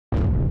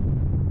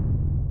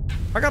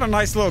I got a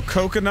nice little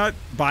coconut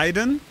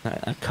Biden.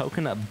 A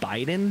coconut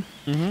Biden?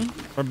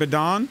 Mm-hmm. Or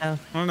bidon. I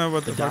don't know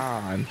what the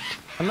bidon.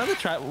 Another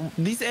try.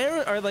 These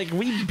arrows are like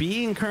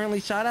being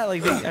currently shot at.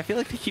 Like I feel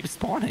like they keep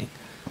spawning.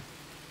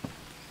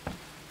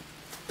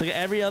 Like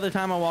every other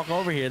time I walk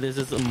over here, there's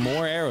just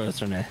more arrows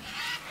from it.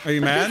 Are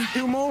you mad?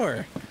 2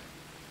 more.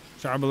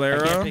 Tribal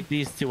arrow. I can't pick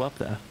these 2 up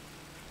though.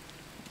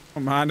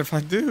 Don't mind if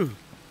I do.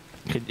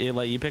 Could it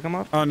let you pick them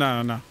up? Oh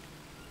no.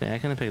 Yeah, I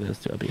couldn't pick those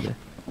 2 up either.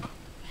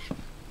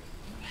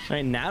 All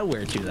right, now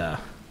where to though?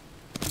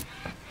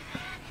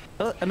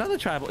 Oh, another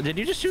tribal. Did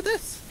you just shoot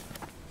this?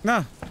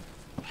 No.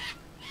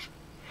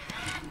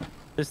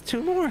 There's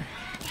 2 more.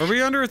 Are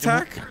we under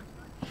attack?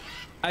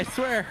 I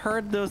swear I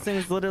heard those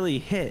things literally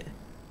hit.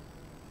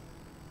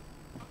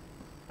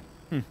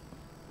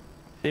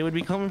 They would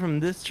be coming from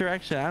this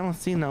direction. I don't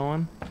see no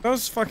one.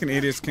 Those fucking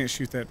idiots can't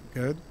shoot that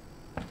good.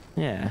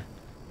 Yeah.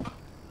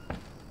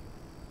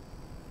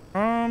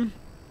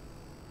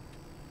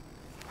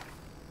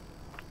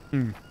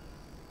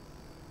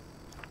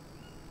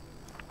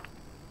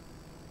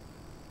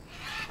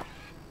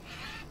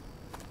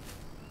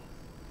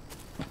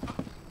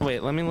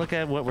 Wait, let me look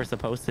at what we're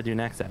supposed to do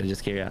next. I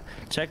just curious.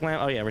 Check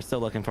land. Oh yeah, we're still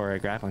looking for a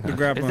grappling hook. The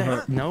grappling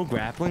hook. No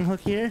grappling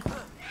hook here?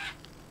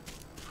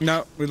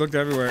 No, we looked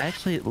everywhere. I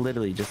actually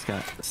literally just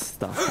got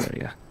stuck. There we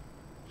go.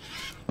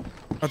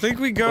 I think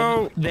we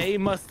go. Well, they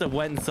must have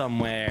went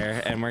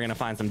somewhere, and we're gonna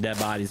find some dead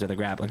bodies with a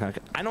grappling hook.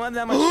 I don't have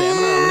that much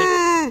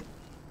stamina.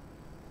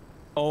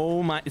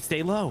 Oh my!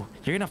 Stay low.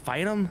 You're gonna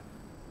fight them?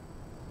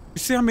 You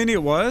see how many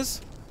it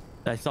was?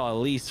 I saw at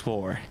least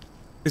 4.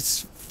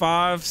 It's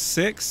 5,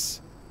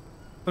 6.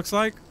 Looks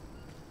like.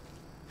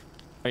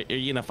 Are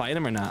you gonna fight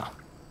them or not?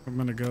 I'm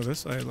gonna go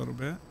this way a little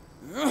bit.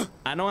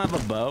 I don't have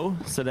a bow,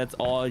 so that's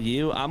all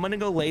you. I'm gonna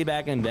go lay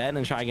back in bed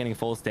and try getting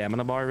full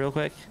stamina bar real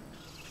quick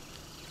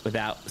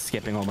without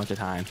skipping a whole bunch of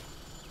time.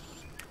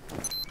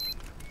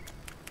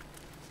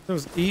 It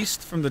was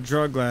east from the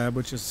drug lab,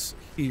 which is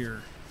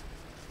here.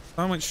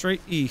 So I went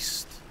straight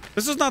east.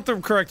 This is not the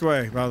correct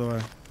way, by the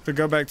way, to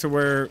go back to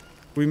where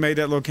we made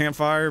that little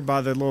campfire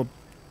by the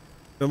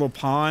little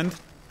pond.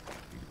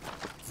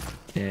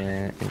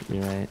 Yeah,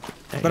 you're right.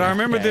 But I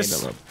remember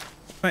this.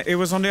 It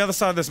was on the other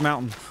side of this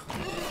mountain.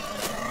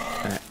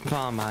 Alright, come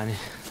on, man.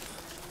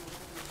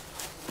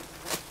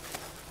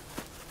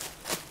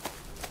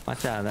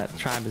 Watch out, that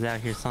tribe is out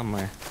here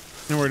somewhere.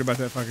 I'm worried about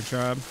that fucking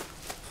tribe.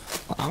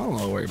 I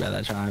don't worry about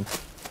that tribe.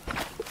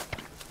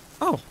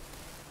 Oh.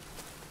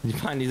 Did you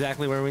find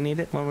exactly where we need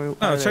it? No,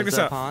 check this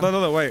out.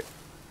 Look, wait.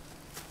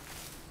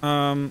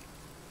 I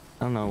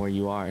don't know where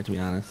you are, to be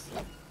honest.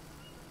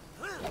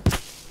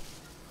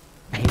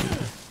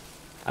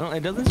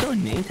 It doesn't show a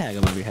name tag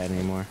above your head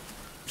anymore.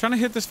 I'm trying to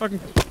hit this fucking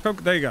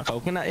coconut. There you go.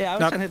 Coconut? Yeah, I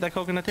was trying to hit that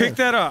coconut too. Pick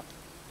that up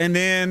and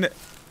then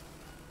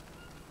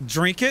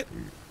drink it,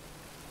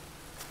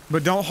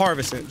 but don't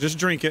harvest it. Just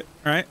drink it,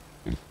 right?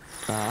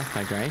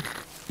 Okay.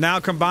 Now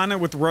combine it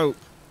with rope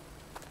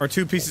or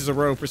 2 pieces of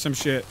rope or some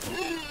shit.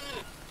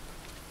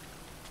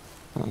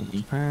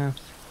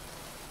 Perhaps.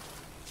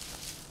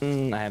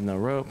 I have no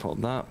rope.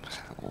 Hold up.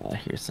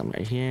 Here's some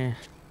right here.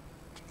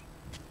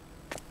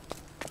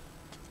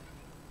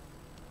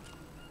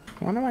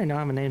 I wonder why I don't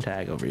have a name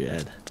tag over your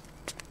head.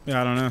 Yeah,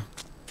 I don't know.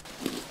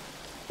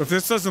 If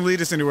this doesn't lead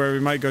us anywhere,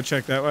 we might go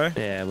check that way.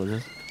 Yeah, we'll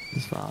just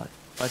follow it.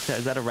 What's that?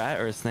 Is that a rat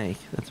or a snake?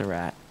 That's a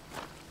rat.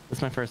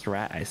 That's my first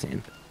rat I've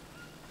seen.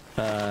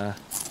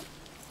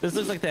 This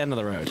looks like the end of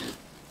the road.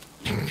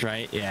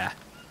 Right? Yeah.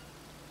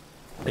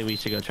 Maybe we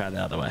should go try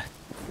the other way.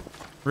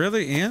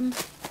 Really? In?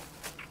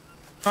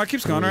 Oh, it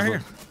keeps going right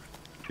here.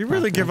 You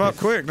really give up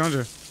quick, don't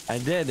you? I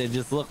did. It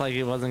just looked like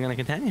it wasn't going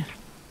to continue.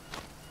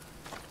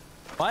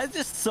 Why is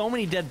there so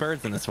many dead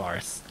birds in this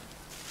forest?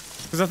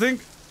 Because I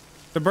think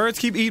the birds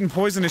keep eating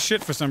poisonous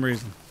shit for some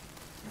reason.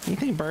 You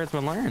think birds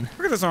would learn?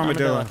 Look at this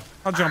armadillo.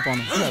 I'll jump on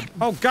him.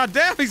 Oh,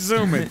 goddamn, he's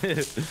zooming.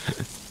 This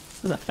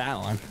is a fat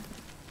one.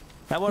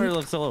 That water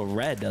looks a little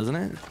red, doesn't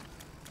it?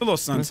 A little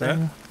sunset.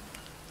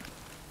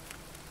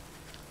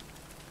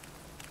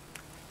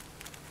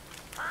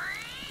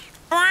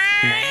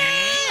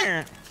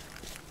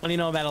 What do you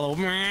know about a little...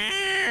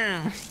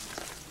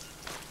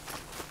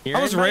 I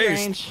was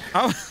raised.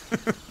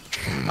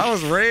 I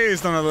was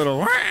raised on a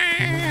little...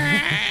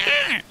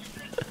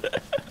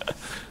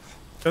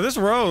 So this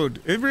road,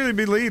 it really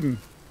be leading.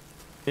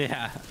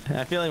 Yeah,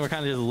 I feel like we're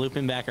kind of just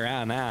looping back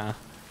around now.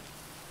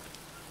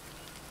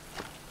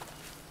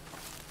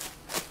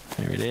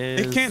 There it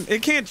is.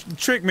 It can't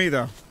trick me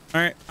though.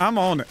 All right, I'm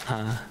on it.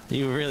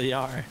 You really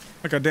are.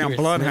 Like a damn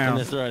bloodhound.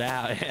 This road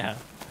out, yeah.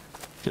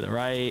 To the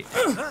right.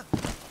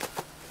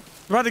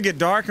 It's about to get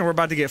dark and we're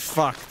about to get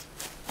fucked.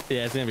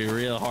 Yeah, it's gonna be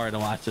real hard to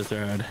watch this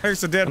road.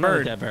 There's a dead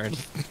bird. Dead bird.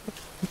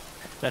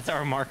 That's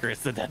our marker.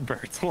 It's the dead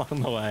birds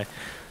along the way.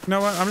 You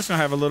know what? I'm just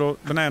gonna have a little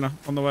banana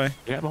on the way.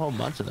 You have a whole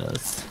bunch of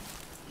those.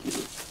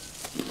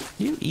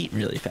 You eat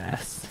really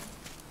fast.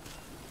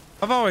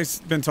 I've always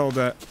been told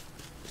that.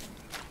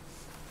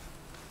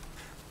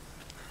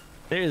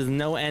 There is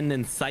no end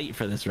in sight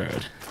for this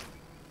road.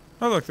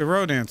 Oh look, the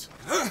road ends.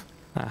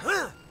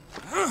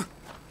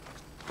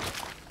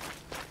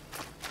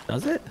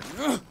 Does it?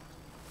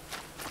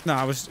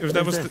 No, that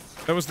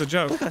was the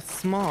joke. Look, a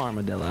small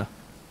armadillo.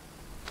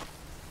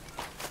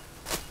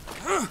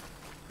 I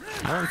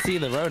don't see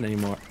the road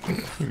anymore.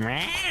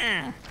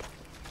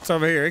 It's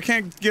over here. It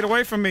can't get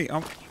away from me.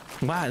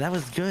 Wow, that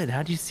was good.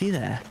 How'd you see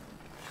that?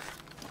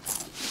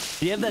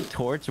 Do you have that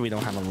torch or we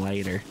don't have a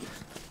lighter?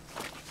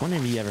 I wonder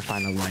if you ever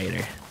find a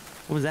lighter.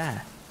 What was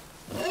that?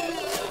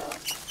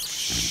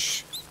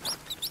 Shh.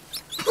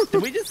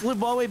 Did we just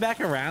loop all the way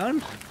back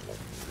around?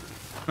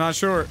 Not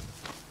sure.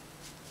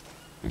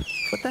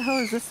 What the hell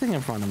is this thing in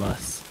front of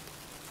us?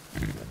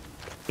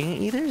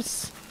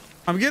 Anteaters?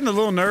 I'm getting a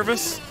little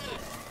nervous.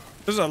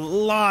 There's a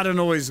lot of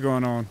noise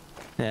going on.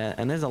 Yeah,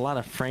 and there's a lot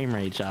of frame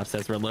rate drops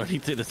as we're loading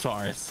through this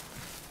forest.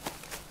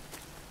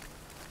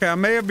 Okay, I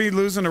may be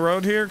losing the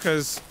road here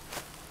because...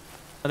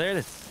 Oh, there it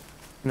is.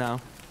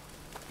 No.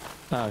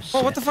 Oh, shit.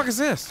 Oh, what the fuck is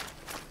this?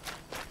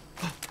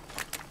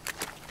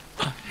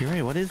 You're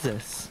right, what is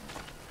this?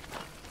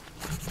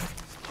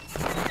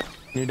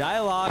 New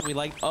dialogue, we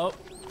like... Oh,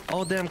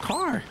 damn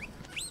car.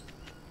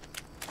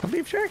 A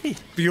beef jerky.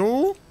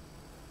 Fuel?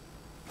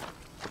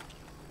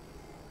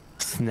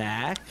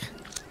 Snack.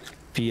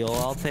 Fuel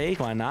I'll take,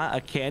 why not?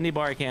 A candy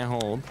bar I can't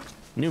hold.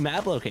 New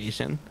map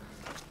location.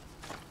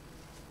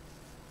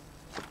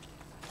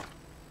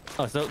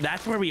 Oh, so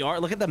that's where we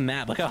are? Look at the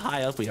map. Look how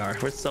high up we are.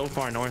 We're so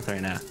far north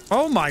right now.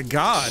 Oh my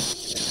god.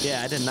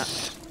 Yeah, I did not...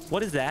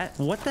 What is that?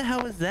 What the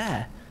hell is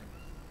that?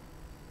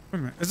 Wait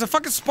a minute. It's a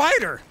fucking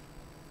spider.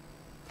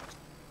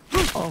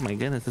 Oh my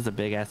goodness, this is a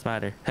big ass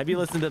spider. Have you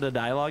listened to the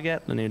dialogue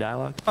yet? The new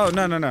dialogue? Oh,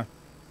 no.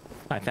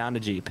 I found a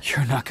Jeep.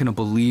 You're not gonna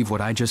believe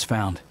what I just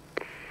found.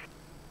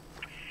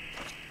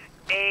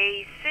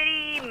 A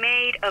city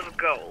made of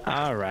gold.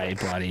 All right,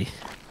 buddy.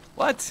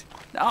 What?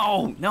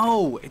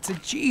 No, it's a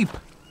Jeep.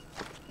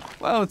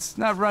 Well, it's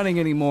not running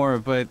anymore,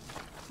 but,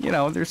 you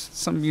know, there's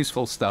some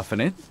useful stuff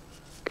in it.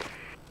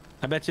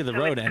 I bet you the So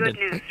road it's ended.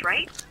 good news,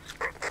 right?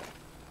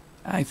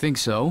 I think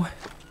so.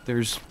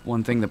 There's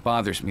one thing that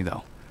bothers me,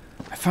 though.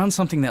 I found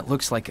something that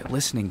looks like a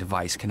listening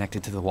device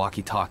connected to the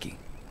walkie-talkie.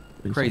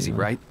 Crazy,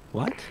 right?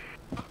 What?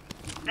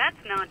 That's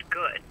not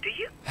good. Do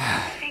you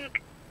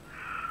think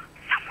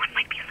someone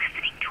might be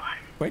listening to us?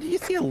 Where do you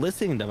see a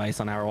listening device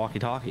on our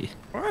walkie-talkie?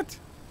 What?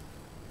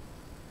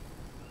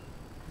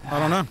 I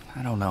don't know.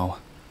 I don't know.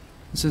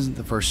 This isn't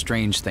the first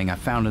strange thing I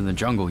found in the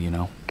jungle, you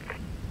know.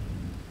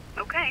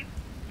 Okay,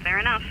 fair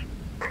enough.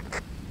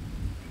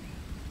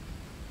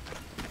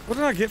 What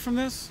did I get from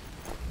this?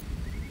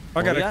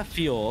 I Well, we got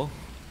fuel.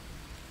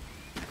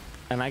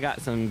 And I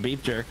got some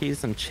beef jerky,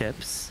 some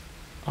chips,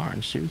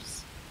 orange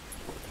juice.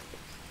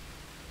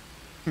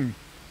 We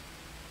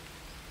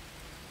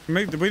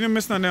didn't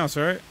miss nothing else,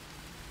 right?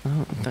 I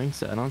don't think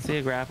so. I don't see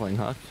a grappling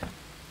hook.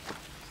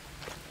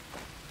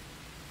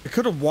 It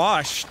could have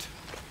washed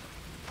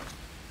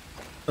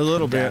a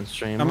little bit.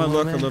 Downstream I'm gonna a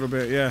look little a little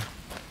bit, yeah.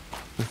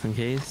 Just in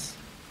case.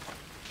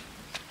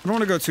 I don't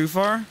want to go too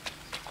far.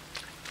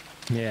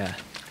 Yeah.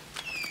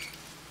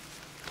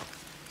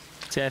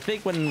 See, I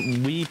think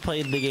when we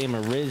played the game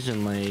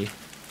originally,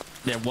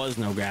 there was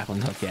no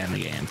grappling hook in the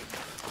game.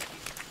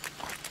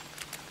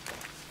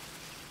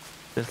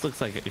 This looks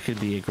like it could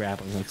be a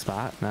grappling hook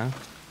spot, no?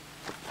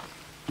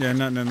 Yeah,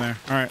 nothing in there.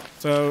 All right,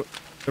 so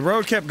the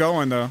road kept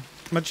going though.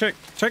 I'm gonna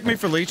check me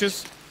for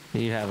leeches.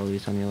 You have a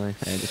leash on your leg.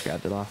 I just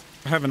grabbed it off.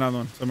 I have another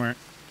one somewhere.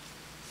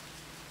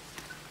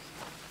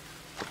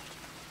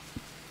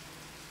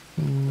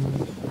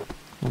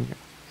 Okay.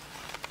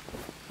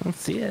 I don't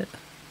see it.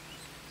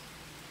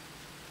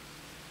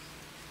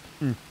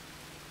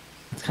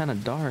 It's kind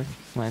of dark,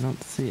 so I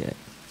don't see it.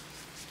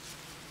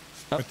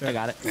 Oh, Right there. I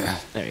got it.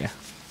 There you go.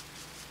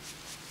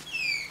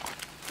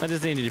 I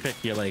just needed you to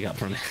pick your leg up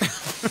from me.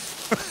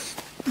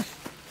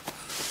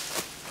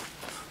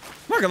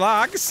 I'm not gonna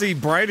lie, I can see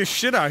bright as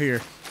shit out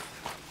here.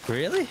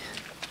 Really?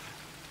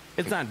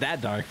 It's not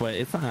that dark, but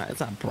it's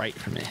not bright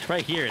for me.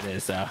 Right here it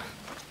is, though.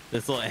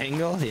 This little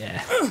angle,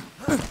 yeah.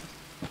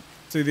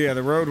 See, yeah,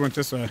 the road went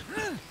this way.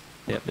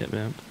 Yep.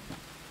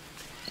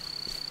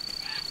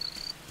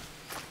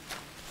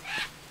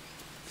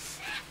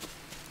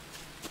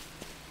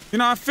 You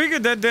know, I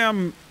figured that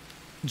damn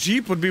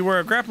Jeep would be where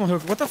a grappling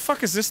hook. What the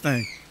fuck is this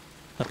thing?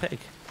 A pig.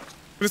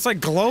 But it's like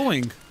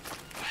glowing.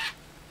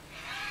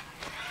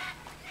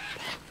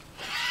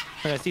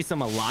 I see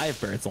some alive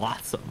birds,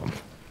 lots of them.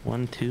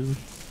 1, 2.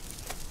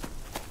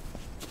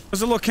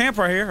 There's a little camp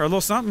right here, or a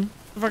little something.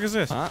 What the fuck is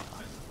this? Now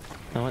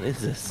what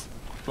is this?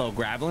 Little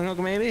grappling hook,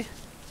 maybe?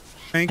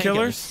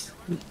 Painkillers?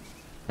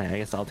 I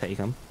guess I'll take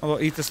them. I'll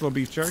eat this little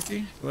beef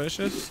jerky.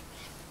 Delicious.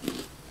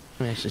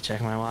 Let me actually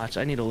check my watch.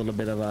 I need a little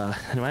bit of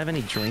do I have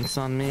any drinks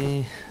on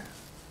me?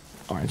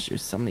 Orange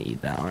juice. I'm gonna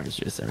eat that orange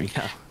juice. There we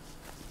go.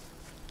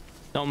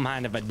 Don't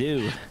mind if I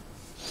do.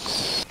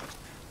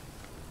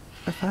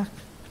 The fuck?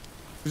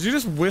 Did you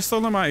just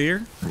whistle in my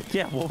ear?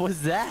 Yeah, what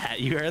was that?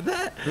 You heard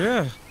that?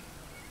 Yeah.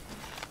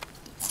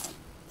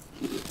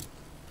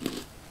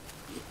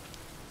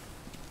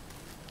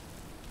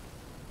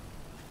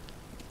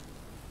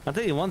 I'll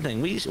tell you one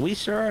thing. We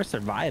sure are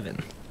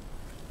surviving.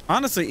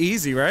 Honestly,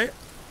 easy, right?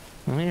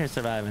 We're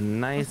surviving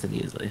nice and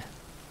easily.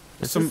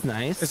 This is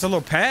nice. It's a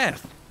little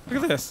path.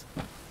 Look at this.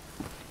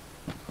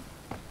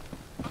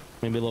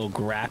 Maybe a little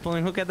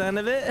grappling hook at the end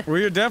of it. Well,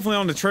 you're definitely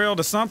on the trail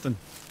to something.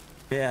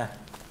 Yeah.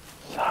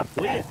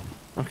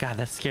 Oh god,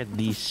 that scared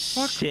the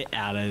shit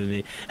out of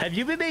me. Have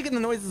you been making the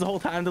noises the whole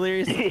time,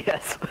 Delirious?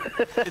 Yes.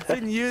 It's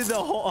been you the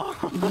whole.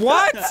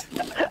 What?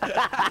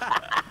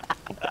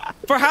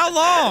 For how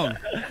long?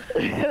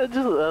 Just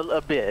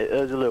a bit.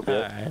 Just a little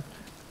bit. Alright.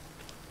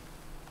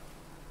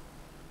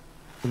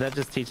 Did that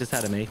just teach us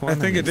how to make one? I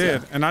think it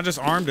did, and I just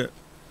armed it.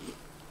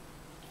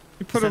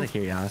 You put out of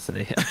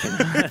curiosity.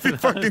 If you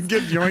fucking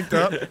get yoinked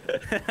up.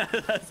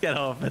 Let's get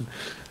open.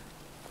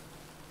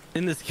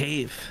 In this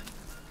cave.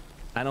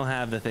 I don't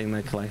have the thing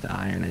that collect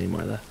iron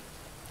anymore, though.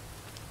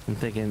 I'm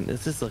thinking,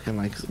 this is looking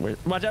like...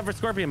 Watch out for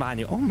Scorpion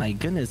behind you. Oh my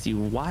goodness, you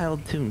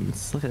wild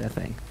tunes. Look at that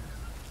thing.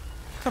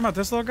 Talking about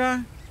this little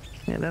guy?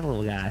 Yeah, that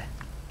little guy.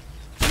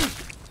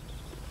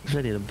 He's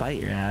ready to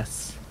bite your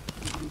ass.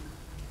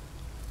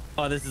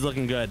 Oh, this is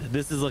looking good.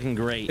 This is looking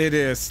great. It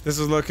is. This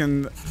is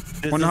looking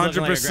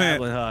 100%.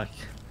 Like I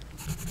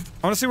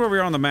want to see where we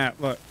are on the map.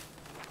 Look.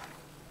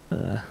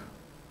 But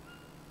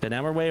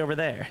now we're way over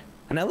there.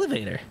 An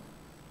elevator.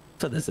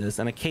 That's what this is.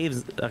 And a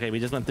cave's... Okay, we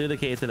just went through the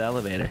cave to the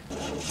elevator.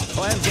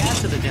 Oh, I have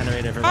gas to the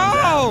generator if it runs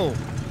out.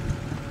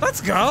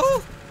 Let's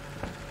go.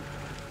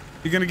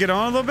 You gonna get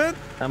on a little bit?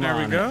 There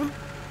we go.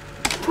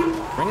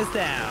 Bring us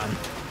down.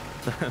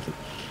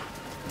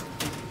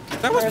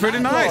 That was pretty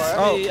nice.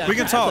 Oh, we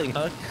can talk.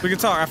 We can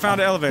talk. I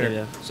found an elevator.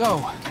 Yeah.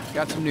 So,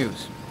 got some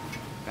news.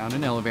 Found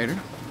an elevator.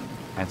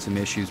 Had some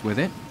issues with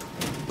it,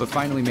 but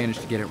finally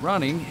managed to get it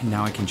running, and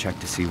now I can check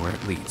to see where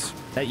it leads.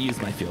 That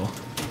used my fuel.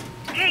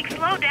 Jake,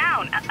 slow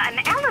down.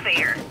 An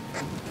elevator.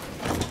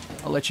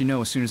 I'll let you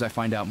know as soon as I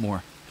find out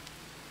more.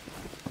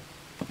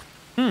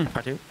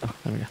 Part 2? Oh,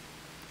 there we go.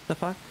 The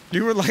fuck?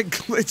 You were like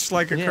glitched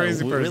like a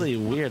crazy person. Really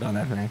weird on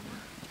that thing.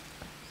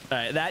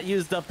 Alright, that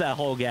used up that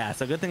whole gas.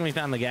 So good thing we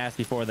found the gas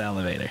before the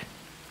elevator.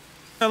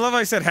 I love how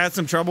I said had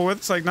some trouble with it.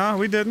 It's like, nah,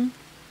 we didn't.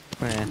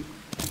 Man.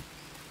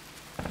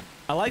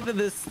 I like that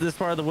this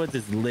part of the woods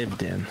is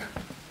lived in.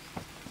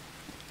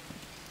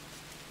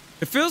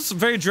 It feels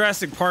very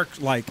Jurassic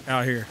Park-like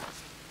out here.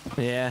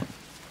 Yeah.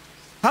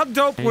 How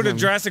dope would a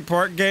Jurassic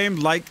Park game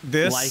like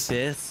this? Like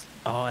this?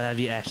 Oh, that'd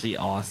be actually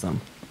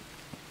awesome.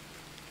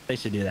 They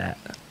should do that.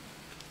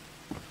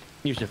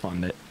 You should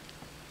fund it.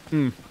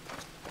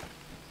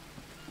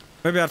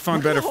 Maybe I'd find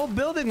Look better. at the whole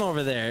building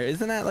over there.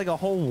 Isn't that like a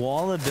whole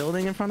wall of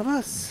building in front of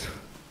us?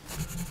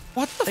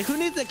 What the Like, who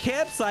needs a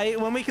campsite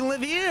when we can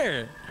live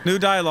here? New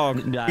dialogue.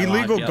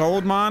 Illegal yep.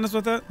 gold mine is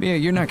what that? Yeah,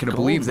 you're not gonna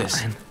believe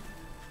this. mine.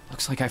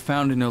 Looks like I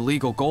found an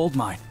illegal gold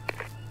mine.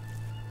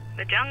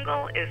 The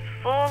jungle is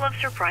full of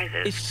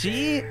surprises. Is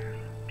she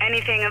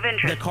Anything of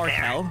interest the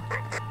cartel?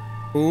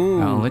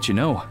 Ooh. I'll let you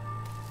know.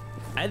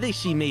 I think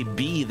she may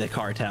be the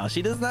cartel.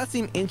 She does not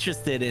seem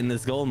interested in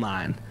this gold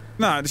mine.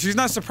 No, she's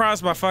not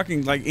surprised by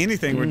fucking like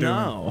anything we're doing.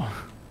 No.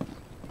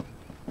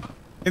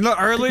 And look,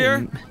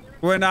 earlier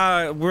when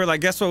we're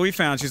like, guess what we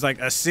found? She's like,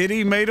 a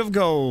city made of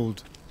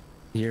gold.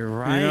 You're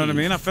right. You know what I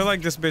mean? I feel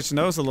like this bitch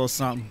knows a little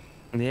something.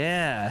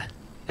 Yeah.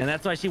 And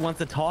that's why she wants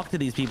to talk to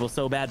these people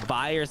so bad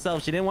by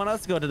herself. She didn't want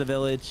us to go to the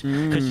village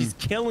because she's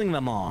killing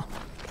them all.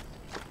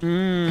 She's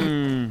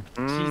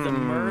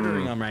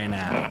murdering them right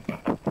now.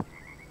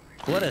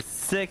 What a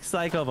sick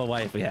psycho of a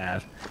wife we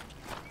have.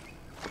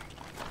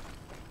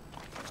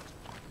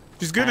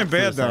 She's good in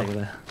bed though.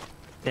 Psycho.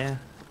 Yeah.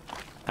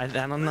 I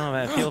don't know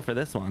if I feel for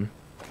this one.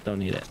 Don't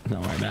need it.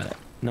 Don't worry about it.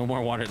 No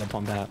more water to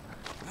pump out.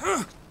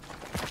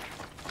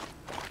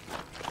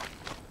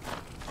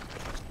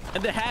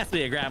 And there has to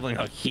be a grappling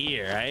hook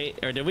here, right?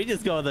 Or did we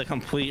just go the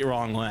complete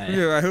wrong way?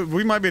 Yeah,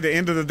 we might be at the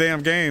end of the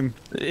damn game.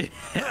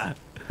 Yeah.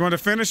 You want to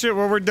finish it?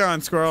 Well, we're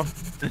done, Squirrel.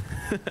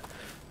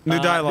 New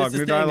dialogue, new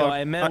Tango. dialogue.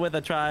 I met with a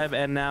tribe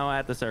and now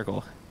at the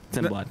circle. It's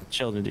in blood.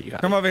 Children, do you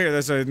got Come over here.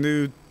 There's a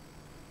new...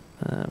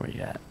 where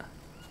you at?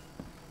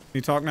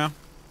 You talk now?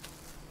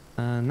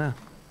 No.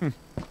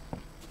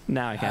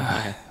 Now I can.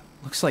 Okay.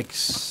 Looks like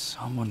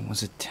someone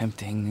was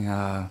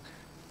attempting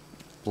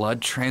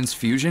blood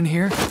transfusion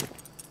here.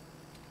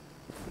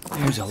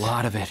 There's a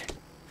lot of it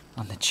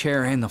on the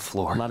chair and the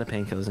floor. A lot of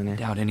painkillers in here.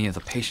 Doubt any of the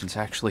patients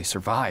actually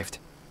survived.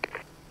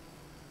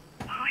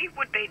 Why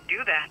would they do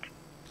that?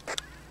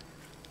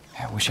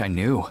 I wish I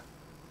knew.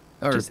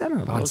 Or Just, I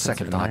don't know, on those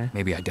second things are thought, there.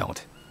 maybe I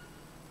don't.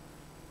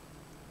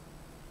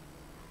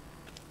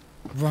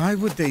 Why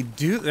would they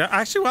do that?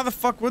 Actually, why the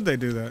fuck would they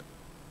do that?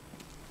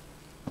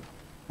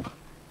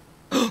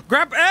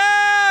 Grab!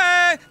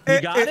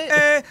 You got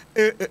it?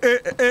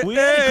 We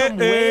had to come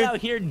way out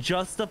here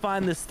just to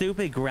find the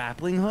stupid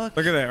grappling hook.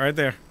 Look at that right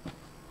there.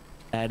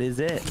 That is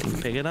it. You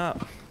pick it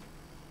up.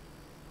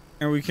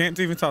 And we can't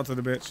even talk to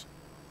the bitch.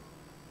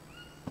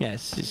 Yeah,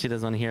 she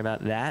doesn't want to hear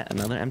about that.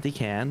 Another empty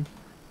can.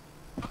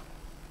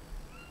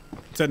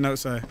 What's that note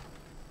say?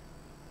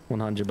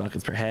 100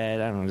 buckets per head.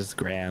 I don't know, just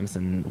grams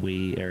and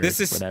or This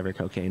is- whatever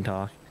cocaine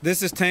talk.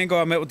 This is Tango.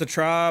 I met with the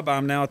tribe.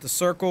 I'm now at the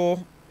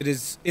circle. It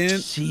is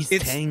in. She's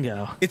it's,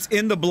 Tango. It's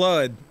in the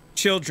blood.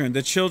 children.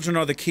 The children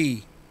are the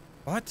key.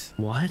 What?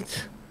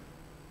 What?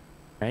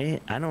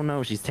 Right? I don't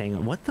know if she's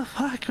tangled. What the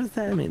fuck was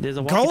that? I mean, there's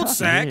a Gold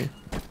sack?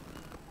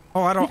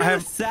 Oh, I don't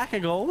have a sack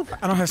of gold.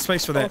 I don't have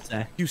space for that.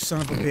 Sack. You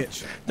son of a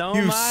bitch. Don't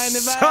you mind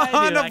if son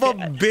I of a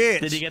bitch.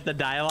 Did you get the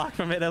dialogue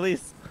from it at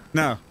least?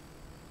 No.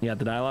 You got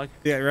the dialogue?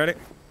 Yeah, you ready?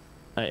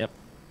 Yep.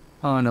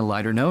 On a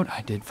lighter note,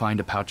 I did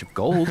find a pouch of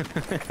gold.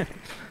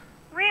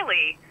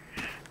 Really?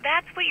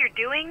 That's what you're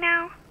doing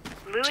now?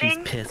 She's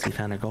Looting? pissed we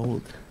found her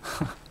gold.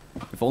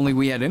 If only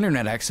we had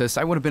internet access,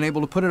 I would have been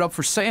able to put it up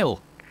for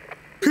sale.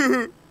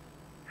 And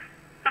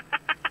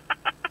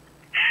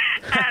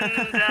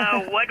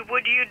what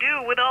would you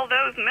do with all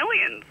those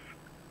millions?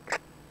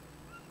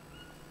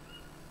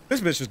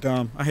 This bitch is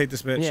dumb. I hate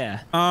this bitch.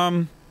 Yeah.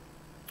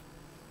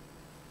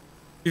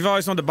 You've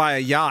always wanted to buy a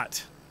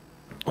yacht.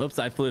 Oops,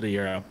 I flew to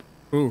Europe.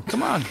 Ooh.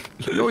 Come on,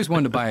 you always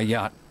wanted to buy a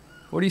yacht.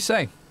 What do you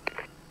say?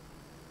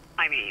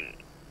 I mean,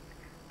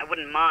 I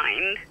wouldn't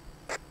mind.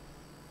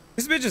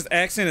 This bitch's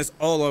accent is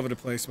all over the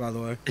place, by the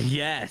way.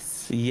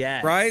 Yes,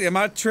 yes. Right? Am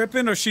I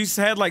tripping, or she's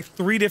had like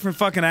 3 different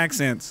fucking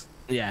accents?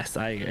 Yes,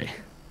 I agree.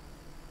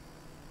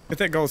 Get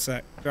that gold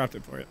sack. Dropped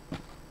it for you.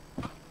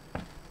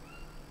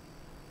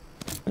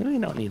 We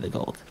don't need the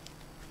gold.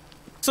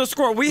 So,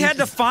 Squirrel, we had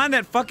to find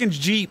that fucking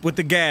Jeep with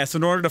the gas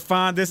in order to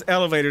find this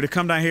elevator to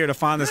come down here to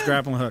find this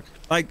grappling hook.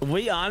 Like,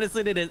 We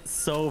honestly did it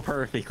so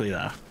perfectly,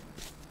 though.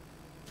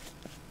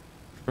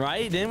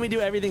 Right? Didn't we do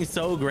everything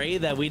so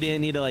great that we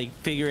didn't need to, like,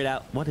 figure it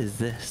out? What is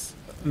this?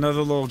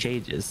 another little...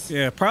 Cages.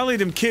 Yeah, probably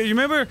them kids. You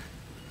remember...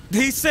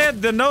 He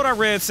said, the note I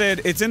read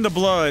said, it's in the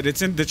blood.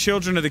 It's in the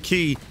children of the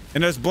key.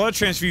 And there's blood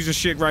transfusion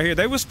shit right here.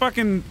 They was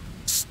fucking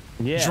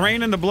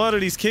draining the blood of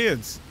these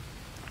kids.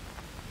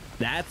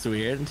 That's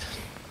weird.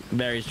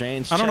 Very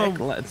strange. I don't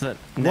know.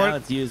 Now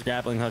let's use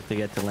grappling hook to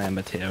get to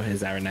Lamba 2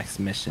 is our next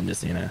mission,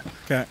 just so you know.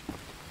 Okay.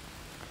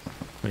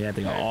 We have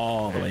to go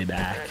all the way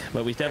back.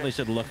 But we definitely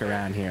should look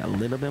around here a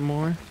little bit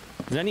more.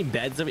 Is there any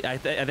beds? I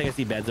think I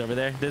see beds over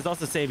there. There's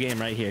also a save game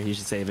right here. You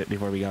should save it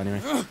before we go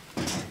anyway.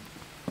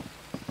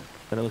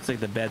 But it looks like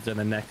the beds are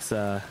the next,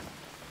 right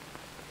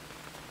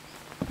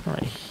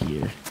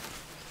here.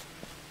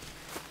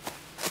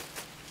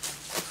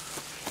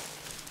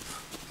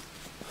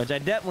 Which I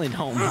definitely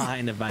don't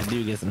mind if I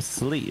do get some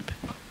sleep.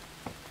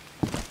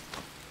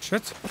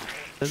 Shit.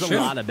 There's a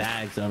lot of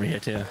bags over here,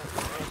 too.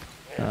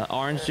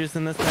 Orange juice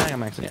in this bag.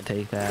 I'm actually going to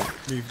take that.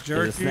 Beef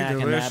There's a jerky, snack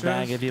delicious. in that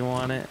bag if you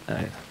want it.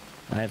 I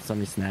have so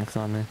many snacks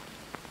on me.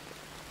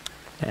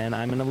 And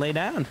I'm going to lay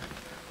down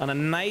on a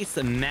nice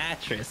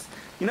mattress.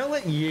 You know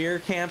what year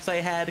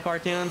campsite had,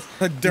 CaRtOoNz?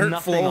 A dirt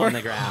nothing floor. on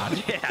the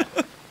ground. Yeah,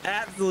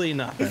 absolutely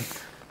nothing.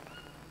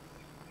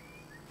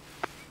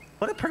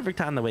 What a perfect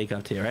time to wake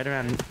up to, right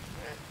around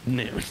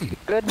noon.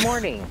 Good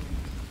morning.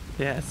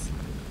 Yes.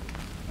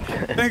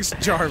 Thanks,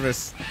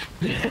 Jarvis.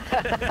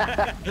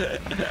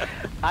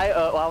 I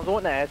was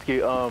wanting to ask you.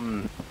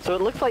 So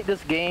it looks like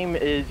this game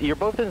is you're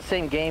both in the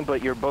same game,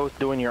 but you're both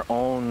doing your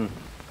own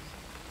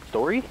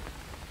story.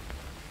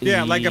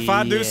 Yeah, like if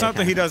I do Yeah,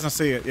 something, he doesn't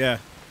see it. Yeah.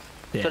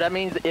 Yeah. So that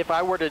means if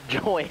I were to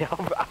join,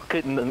 I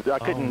couldn't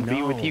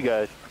be with no. you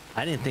guys.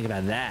 I didn't think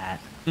about that.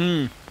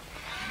 Mm.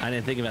 I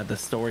didn't think about the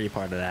story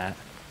part of that.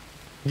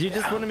 You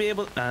just want to be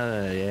able.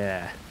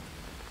 Yeah.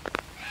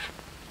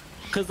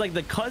 Because like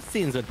the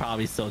cutscenes would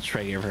probably still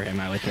trigger for him,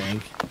 I would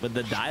think, but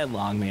the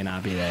dialogue may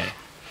not be there.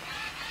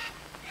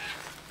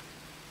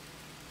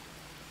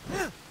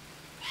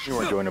 You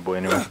weren't joinable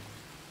anyway.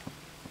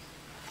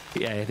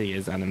 Yeah, I think he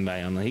is on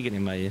invite only. He can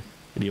invite you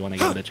if you want to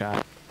give it a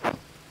try.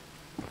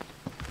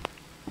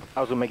 I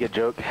was gonna make a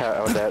joke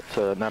how that's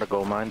not a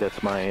gold mine.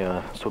 That's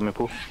my swimming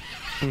pool.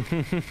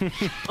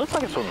 Looks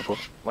like a swimming pool,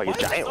 like Why a are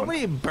there giant so one.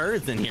 many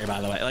birds in here, by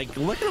the way? Like,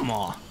 look at them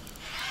all.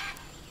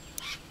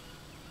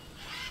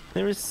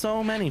 There was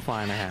so many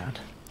flying around.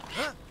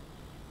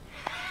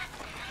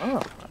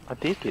 Oh, I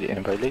did get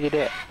it, but look at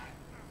that.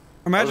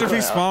 Imagine if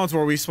he spawns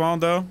where we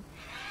spawned, though.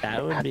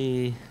 That would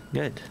be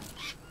good.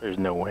 There's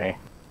no way.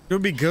 It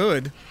would be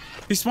good.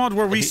 If he spawned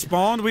where we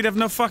spawned, we'd have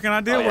no fucking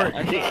idea where.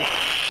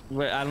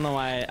 I don't know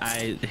why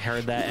I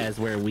heard that as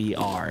where we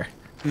are.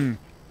 Hmm.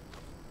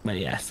 But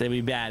yes, it'd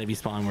be bad if you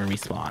spawn where we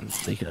spawn,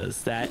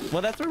 because that's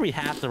where we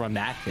have to run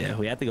back to.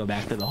 We have to go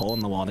back to the hole in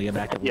the wall to get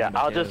back to. Yeah,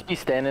 I'll two. just be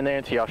standing there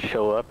until y'all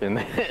show up, and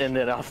and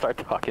then I'll start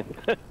talking.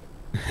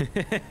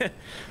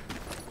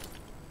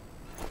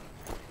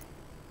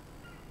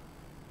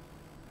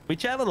 We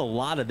traveled a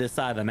lot of this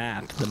side of the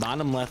map. The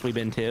bottom left we've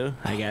been to,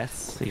 I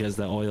guess, because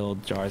the oil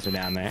jars are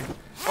down there.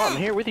 Oh, I'm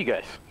here with you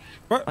guys.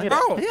 What?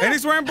 Oh, and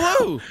he's wearing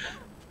blue.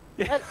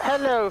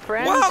 Hello,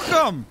 friends.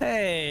 Welcome.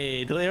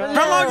 Hey, Delirious.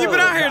 How long you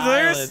been out here,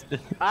 Delirious?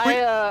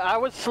 I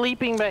was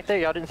sleeping back there.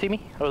 Y'all didn't see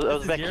me. I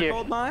was back your here.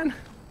 gold mine?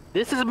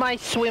 This is my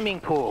swimming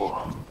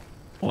pool.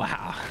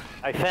 Wow.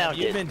 I found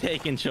You've it. been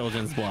taking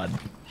children's blood.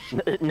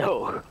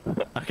 No,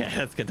 Okay,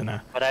 that's good to know.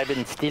 but I've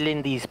been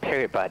stealing these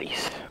parrot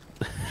bodies.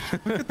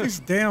 Look at these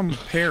damn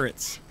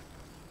parrots.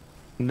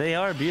 They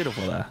are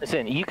beautiful, though.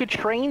 Listen, you could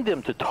train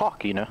them to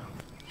talk, you know.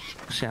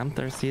 Shit, I'm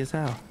thirsty as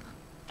hell.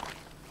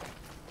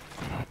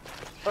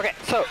 Okay,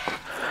 so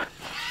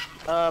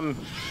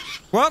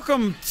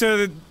Welcome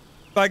to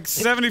like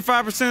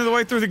 75% of the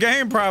way through the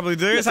game, probably,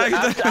 dude. How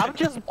you doing? I'm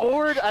just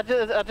bored.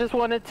 I just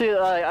wanted to.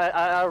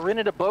 I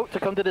rented a boat to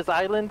come to this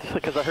island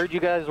because I heard you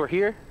guys were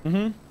here.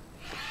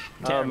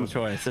 Terrible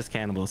choice. There's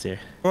cannibals here.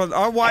 Well,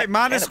 our white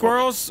minded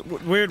squirrels.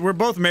 We're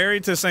both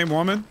married to the same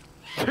woman.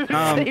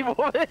 Same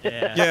woman.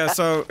 Yeah.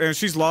 So and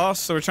she's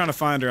lost, so we're trying to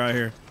find her out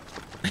here.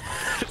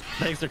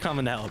 Thanks for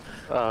coming out.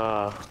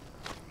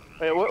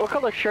 Wait, what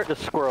color shirt does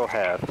Squirrel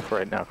have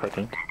right now,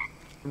 CaRtOoNz?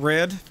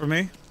 Red for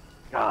me.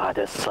 God,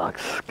 that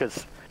sucks.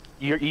 Cause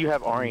you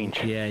have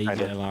orange. Yeah, you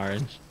do have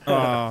orange.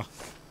 Oh.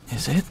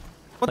 Is it?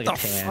 What Like the a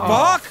tan.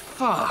 fuck?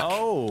 Fuck.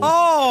 Oh.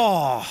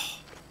 Oh.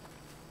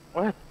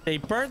 What? They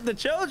burnt the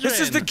children. This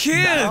is the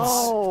kids.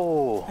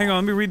 Oh. Hang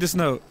on, let me read this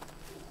note.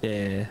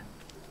 Yeah.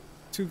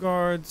 2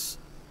 guards.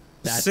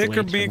 That's Sick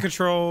or way being too-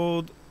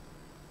 controlled.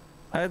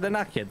 They're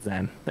not kids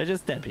then. They're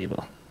just dead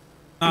people.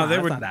 Oh, No, they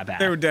that's were. not that bad.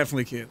 They were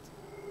definitely kids.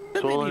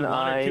 There may be Swollen 1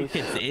 or 2 eyes.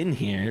 kids in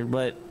here,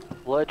 but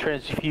Blood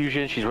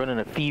transfusion. She's running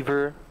a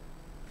fever.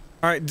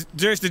 All right,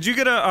 Jace, did you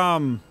get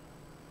a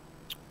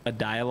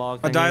dialogue.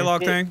 a thing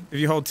dialogue Yeah. thing? If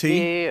you hold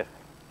T. Yeah.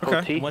 Okay.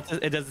 OT. Here? What's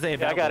it? Does it say I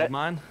about got it.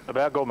 mine?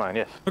 About gold mine,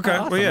 yes. Okay.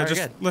 Awesome, Well, yeah, very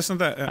just good. listen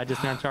to that. Yeah. I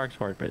just got charged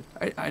for it,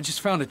 but I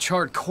just found a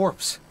charred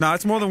corpse. No,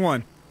 it's more than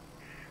one.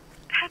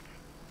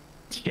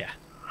 That's yeah,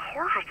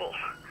 horrible.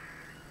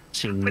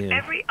 she With knew.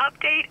 every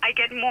update, I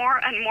get more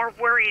and more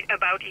worried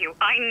about you.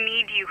 I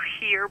need you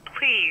here,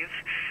 please.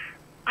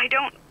 I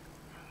don't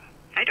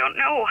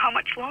know how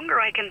much longer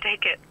I can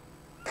take it.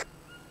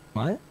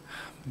 What?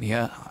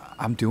 Mia,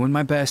 I'm doing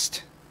my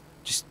best.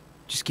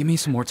 Just give me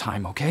some more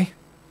time, okay?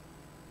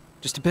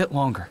 Just a bit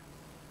longer.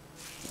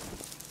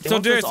 It So,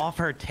 wants us dude, off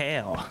her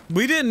tail.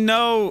 we didn't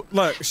know.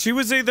 Look, she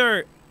was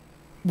either.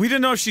 We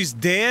didn't know if she's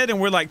dead and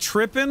we're like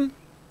tripping,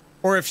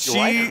 or if Your she.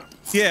 wife?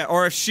 Yeah,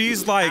 or if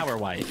she's like, Our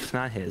wife,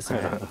 not his.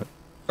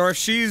 or if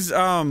she's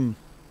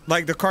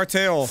like the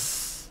cartel.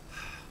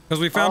 Because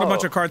we found a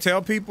bunch Oh. of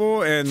cartel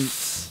people and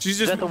she's Is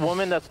just. that the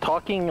woman that's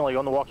talking like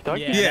on the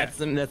walkie-talkie? Yeah,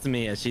 Yeah. that's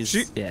Mia.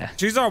 She's yeah.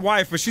 She's our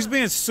wife, but she's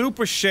being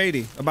super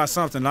shady about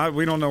something.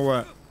 We don't know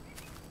what.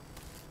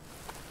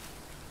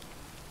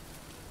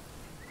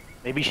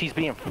 Maybe she's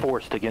being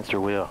forced against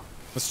her will.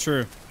 That's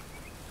true.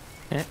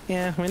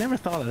 Yeah, we never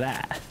thought of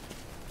that.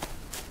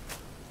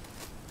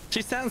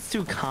 She sounds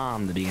too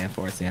calm to be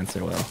enforced against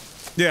her will.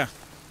 Yeah.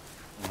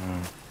 A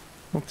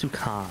little too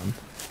calm.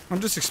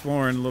 I'm just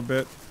exploring a little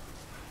bit.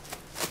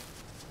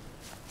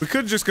 We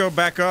could just go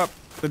back up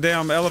the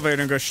damn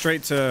elevator and go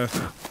straight to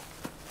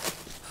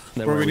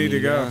where we need to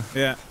go.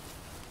 Yeah.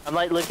 I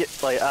might look at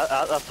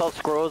I saw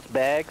Squirrel's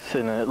bags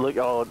and it looked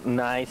all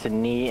nice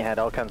and neat. Had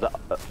all kinds of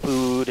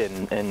food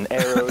and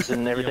arrows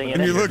and everything in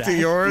And it. you looked at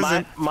yours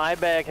and My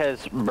bag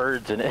has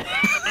birds in it.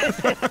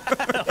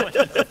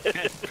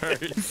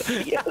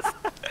 Yes.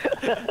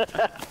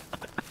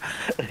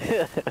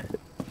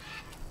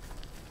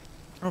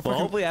 Well,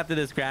 hopefully after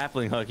this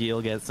grappling hook,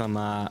 you'll get some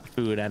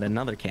food at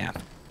another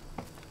camp.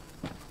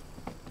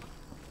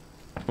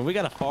 But we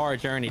got a far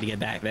journey to get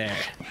back there.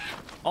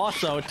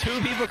 Also,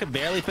 2 people could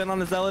barely fit on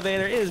this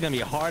elevator. It is gonna be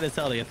hard as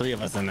hell to get 3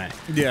 of us in there.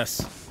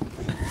 yes.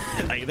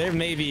 Like there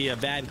may be a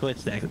bad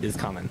glitch that is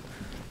coming.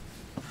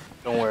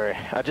 Don't worry.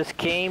 I just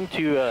came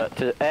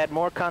to add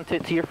more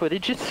content to your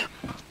footages.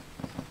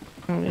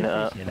 And,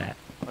 Appreciate that.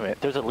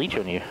 wait, there's a leech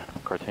on you,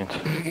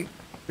 CaRtOoNz.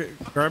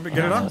 Grab it,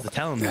 get it I off. was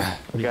telling them.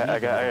 I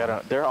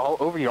got. They're all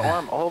over your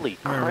arm. Holy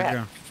There we crap!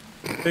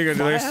 go. There you go, I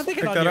Delirious. have to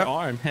Pick get on that your up.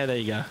 arm. Hey, there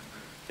you go.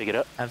 Pick it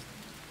up.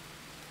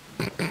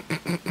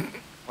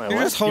 Wait, You're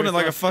what? just holding it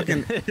like a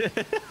fucking.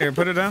 Here,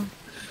 put it down.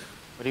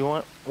 What do you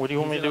want? What do you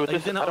want me to do with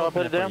this? How do I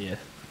put it down?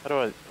 How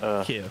do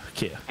I? Q.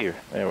 Here.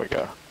 There we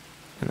go.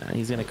 And then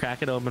he's gonna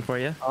crack it open for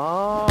you.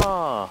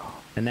 Oh,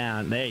 And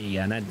now, there you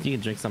go. Now you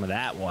can drink some of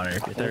that water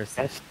if you're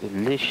thirsty. that's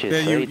delicious.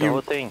 Yeah, I ate the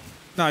whole thing.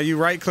 No, you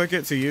right click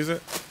it to use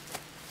it.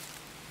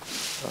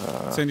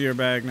 It's into your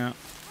bag now.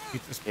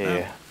 Eat this now.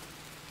 Yeah.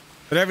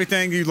 But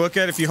everything you look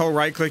at, if you hold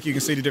right click, you can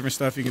see the different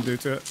stuff you can do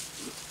to it.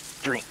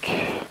 Drink.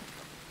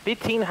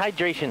 15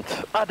 hydrations.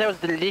 Oh, that was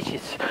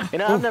delicious. You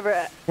know, Ooh, I've never.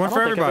 one I for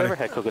don't think everybody. I've ever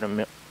had coconut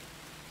milk.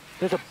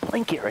 There's a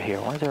blanket right here.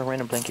 Why is there a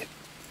random blanket?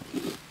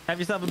 Have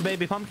yourself a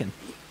baby pumpkin.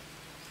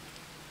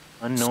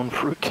 Unknown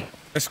fruit.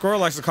 A squirrel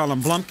likes to call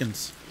them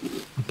blumpkins.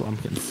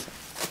 Blumpkins.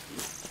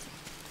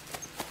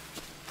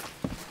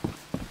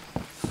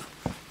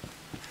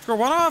 Girl,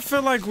 why do I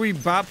feel like we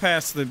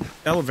bypassed the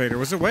elevator?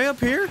 Was it way up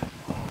here?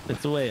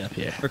 It's way up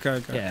here.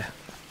 Okay. Yeah.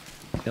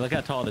 Yeah, look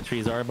how tall the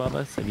trees are above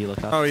us. If you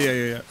look up. Oh,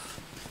 yeah.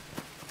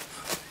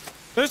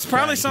 There's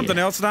probably Right something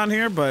here. else down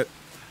here, but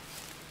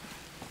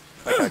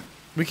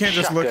we can't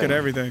just look at Shotgun.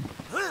 everything.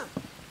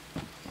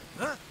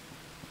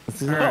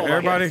 This is All right, my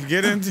everybody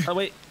get into. Oh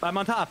wait, I'm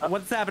on top.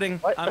 What's happening?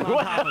 What? I'm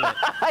on top of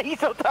it.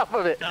 He's on top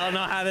of it. I don't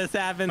know how this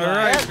happened. All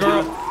right,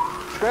 girl.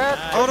 Grab.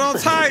 Hold on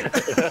tight.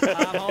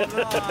 I'm holding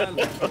on.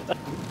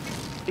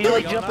 He's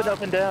like Going jumping up.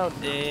 up and down.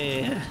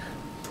 Yeah.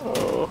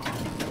 Oh.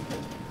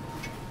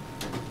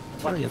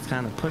 feel like it's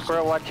kind of pushing.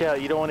 Bro, watch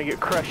out. You don't want to get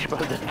crushed by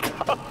the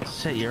dog.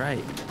 Shit, you're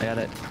right. I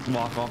gotta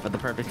walk off at the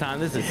perfect time.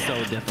 This is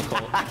so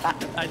difficult.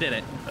 I did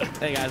it.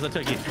 Hey guys, what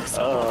took you?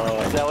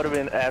 Oh, that would have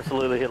been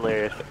absolutely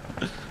hilarious.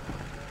 Can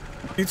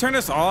you turn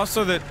this off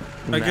so that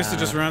I guess it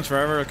just runs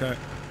forever? Okay.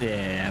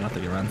 Yeah, I don't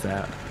think it runs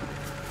out.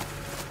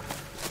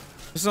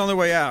 This is the only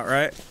way out,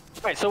 right?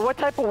 Alright, so what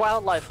type of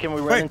wildlife can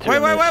we run into? Wait,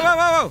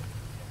 whoa.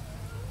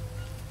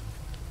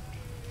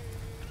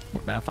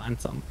 We're about to find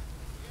some.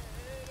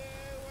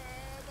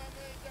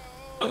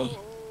 Oh.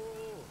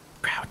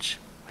 Crouch.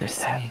 They're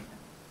singing.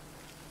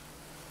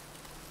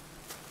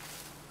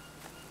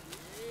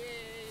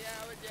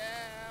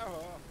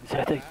 Is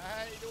that It's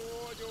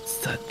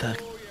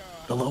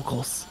the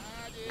locals.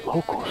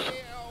 locals?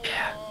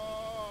 Yeah.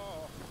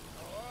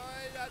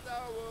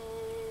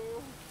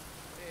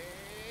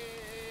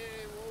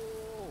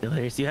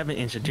 Delirious, you haven't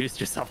introduced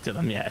yourself to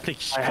them yet. I think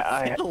you should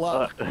say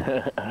hello.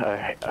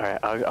 Alright,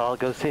 I'll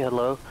go say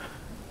hello.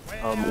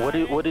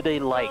 What do they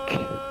like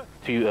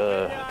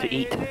to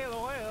eat?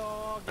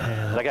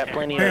 I got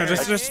plenty Hang on, of...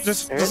 just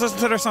listen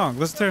to their song.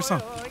 Listen to their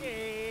song.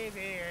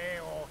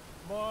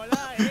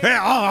 Hey,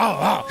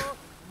 oh.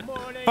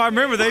 If I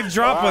remember, they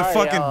drop a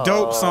fucking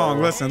dope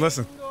song. Listen. I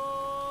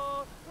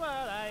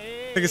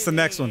think it's the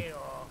next one.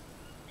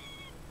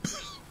 I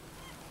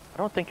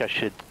don't think I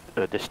should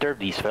disturb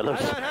these fellows.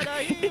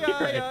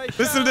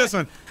 Listen to this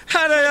one.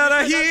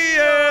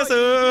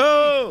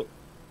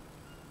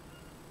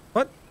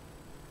 What?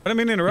 I didn't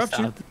mean to interrupt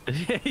you.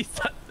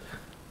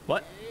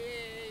 What?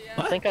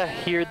 I think I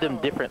hear them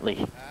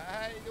differently.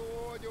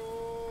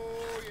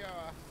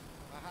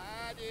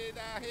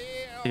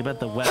 Think about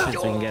the weapons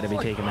we can get if we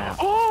take him out.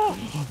 Oh!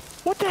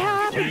 What the hell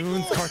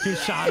happened?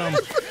 CaRtOoNz shot him.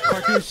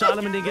 CaRtOoNz shot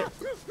him and didn't get...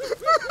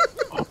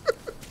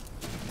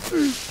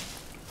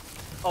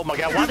 Oh my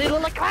god, why do they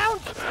look like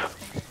clowns?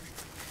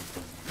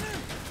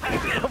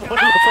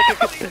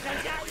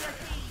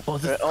 Oh,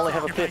 this I only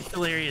have a fist.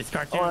 Delirious.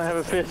 CaRtOoNz. Oh, I have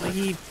a fist.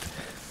 Leave.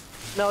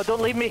 No,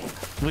 don't leave me.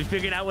 We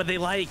figured out what they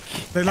like.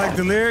 They like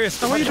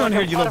Delirious. Oh, what are you doing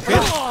here, you little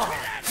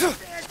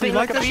bitch? You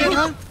like that shit,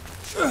 huh?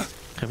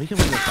 Okay, we can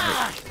win this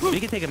fight. We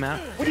can take him out.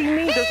 What do you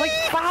mean? There's like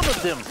 5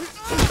 of them.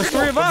 There's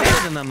 3 of us.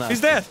 He's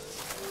dead.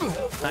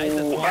 Nice,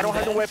 I don't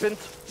have no weapons.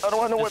 I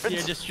don't have no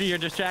weapons. You're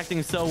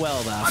distracting so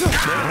well, though.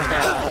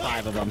 There's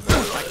 5 of them.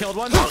 I killed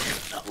one.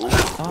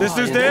 This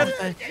dude's dead.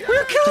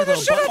 We're killing the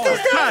shit out of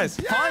these guys.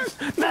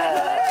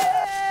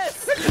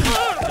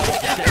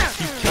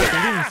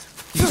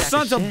 You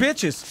sons of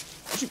bitches.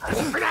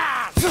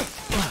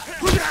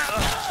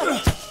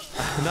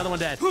 Another one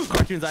dead.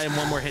 CaRtOoNz, I am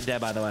one more hit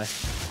dead, by the way.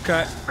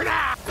 Okay.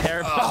 Pair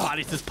of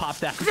bodies just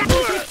popped out.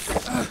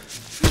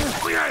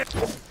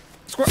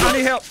 Squirt, I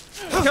need help.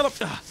 Kill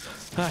him.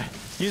 Alright,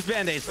 use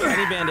band-aids. I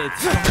need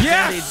band-aids.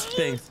 Yes! Band-aid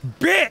things.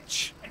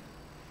 Bitch!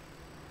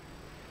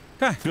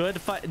 Okay. Good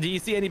fight. Do you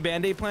see any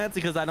band-aid plants?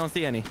 Because I don't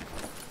see any.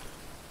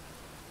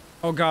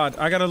 Oh god,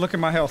 I gotta look at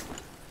my health.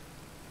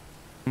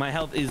 My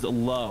health is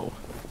low.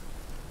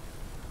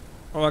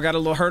 Oh, I got a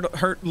little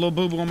hurt little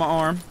boo-boo on my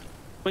arm.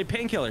 Wait,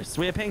 painkillers.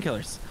 We have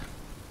painkillers.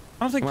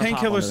 I don't think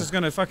painkillers is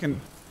gonna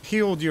fucking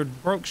heal your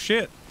broke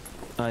shit.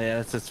 Oh yeah,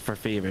 that's just for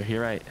fever.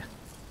 You're right.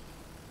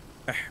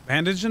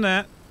 Bandage and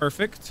that.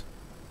 Perfect.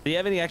 Do you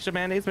have any extra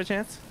band-aids by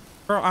chance?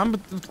 Bro,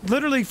 I'm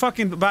literally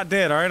fucking about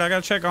dead, alright? I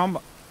gotta check on...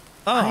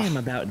 I am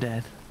about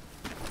dead.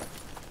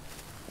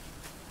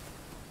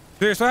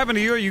 Dude, so what happened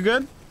to you? Are you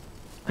good?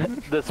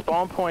 The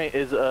spawn point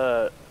is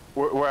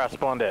where I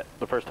spawned at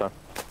the first time.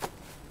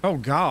 Oh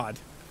god.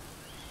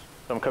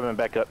 So I'm coming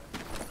back up.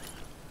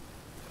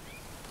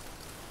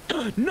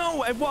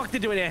 No, I walked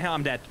into an anthill.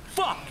 I'm dead.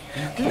 Fuck.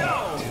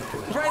 No.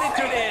 Right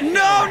into an anthill.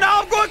 No,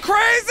 I'm going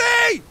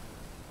crazy!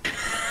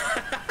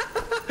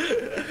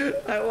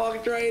 I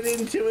walked right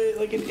into it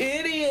like an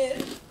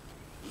idiot.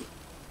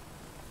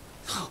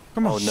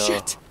 Come on. Oh no.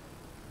 Shit.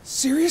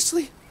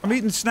 Seriously? I'm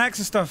eating snacks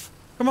and stuff.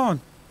 Come on.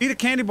 Eat a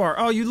candy bar.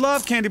 Oh, you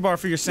love candy bar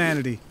for your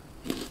sanity.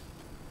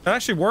 That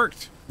actually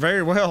worked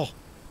very well.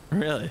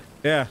 Really?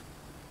 Yeah.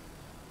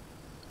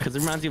 Because it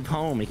reminds you of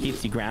home. It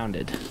keeps you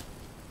grounded.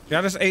 Yeah,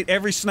 I just ate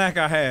every snack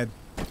I had.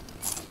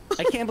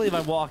 I can't believe I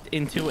walked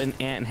into an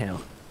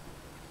anthill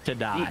to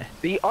die.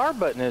 The R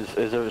button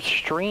is a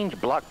strange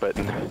block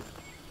button.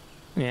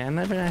 Yeah, I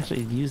never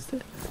actually used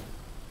it.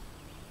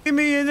 Give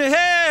me in the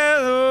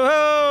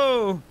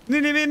hell.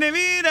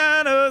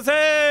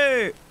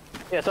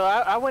 Yeah, so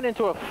I went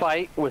into a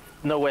fight with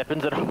no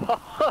weapons at all.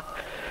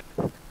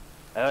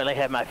 I only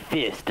had my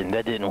fist, and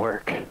that didn't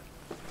work.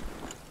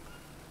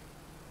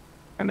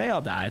 And they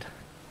all died.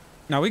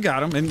 No, we got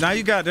them. And now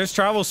you got, there's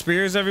travel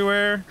spears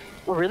everywhere.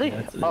 Oh, really?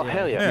 Oh,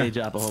 hell yeah. They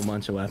drop a whole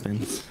bunch of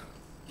weapons.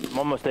 I'm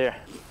almost there.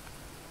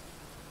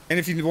 And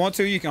if you want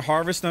to, you can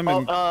harvest them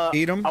and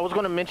eat them. I was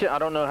going to mention, I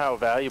don't know how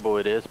valuable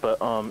it is, but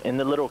in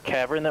the little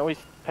cavern that we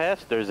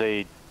passed, there's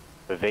a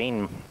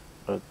vein,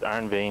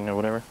 iron vein or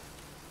whatever.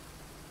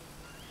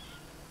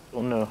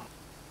 Oh no.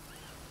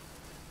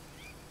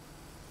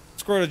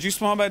 Squirrel, did you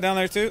spawn back down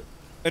there too?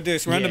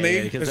 Just run to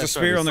me. Yeah, There's a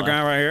spear on the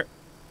ground right here.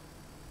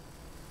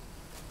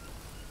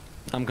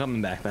 I'm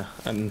coming back though.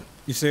 I'm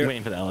You see it?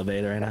 waiting for the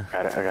elevator right now.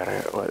 I got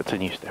it. Well, it's a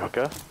new stair.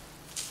 Okay.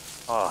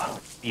 Oh,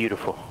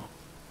 beautiful.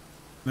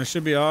 There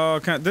should be all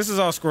kind. This is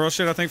all squirrel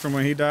shit, I think, from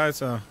when he died.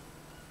 So,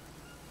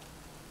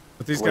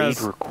 but these Blade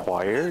guys,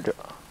 required. you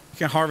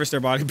can harvest their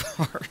body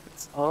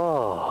parts.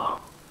 Oh.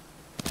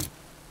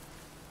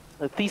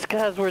 Like, these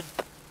guys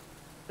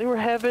they were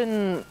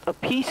having a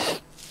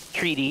peace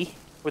treaty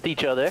with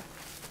each other.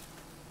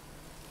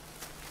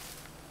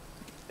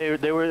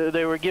 They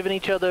were giving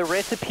each other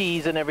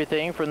recipes and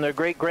everything from their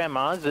great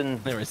grandmas,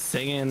 and They were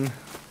singing.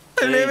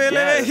 they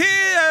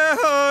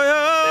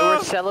were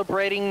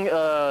celebrating There's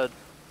a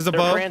their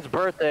bow. friend's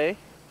birthday.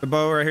 The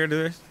bow right here.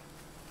 Do this.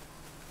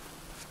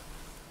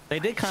 They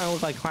did kind of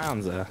look like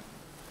clowns though.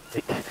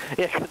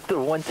 Yeah, 'cause the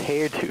one's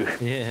hair too.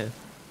 Yeah.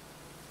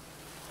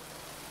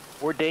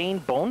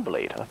 Ordained bone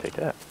blade. I'll take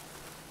that.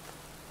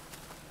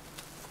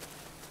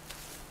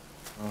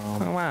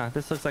 Oh wow,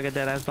 this looks like a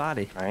dead ass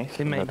body. Nice.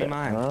 It may be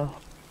mine.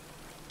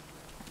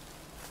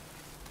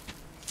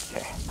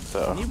 Okay,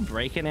 so Can you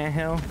break an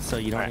anthill so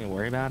you don't Alright. even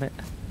worry about it?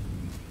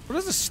 What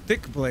is a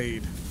stick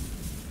blade?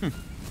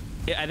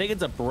 Yeah, I think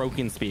it's a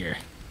broken spear.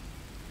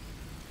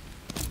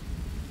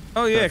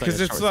 Oh yeah, That's because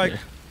a it's short like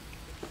spear.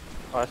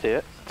 oh, I see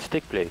it.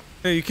 Stick blade.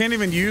 yeah, you can't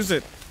even use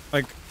it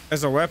like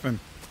as a weapon,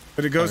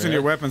 but it goes in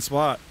your really? weapon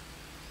slot.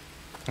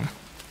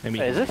 Maybe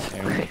Is you this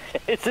can tear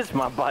it. is this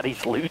my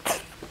body's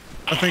loot?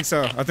 I think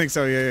so.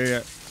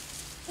 Yeah.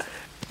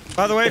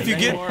 By the way, if you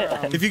Any get more,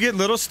 if you get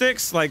little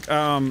sticks like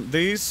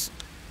these,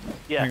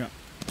 Yeah. hang on,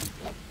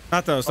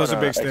 not those. Those are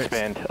big sticks.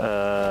 Expand.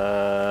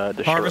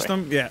 Destroy. Harvest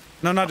them. Yeah.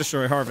 No, not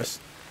destroy. Harvest.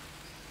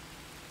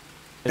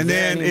 Is And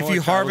there then any if more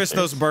you harvest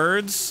tribal those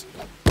birds,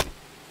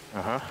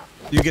 Uh-huh.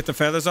 you get the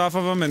feathers off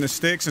of them, and the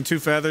sticks and 2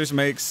 feathers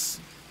makes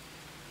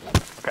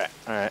Okay.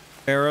 All right.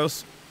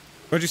 arrows.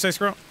 What'd you say,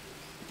 Squirrel?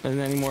 Is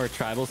there any more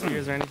tribal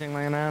spears or anything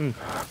like that?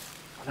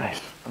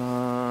 Nice.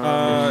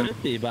 There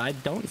should be, but I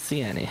don't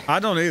see any. I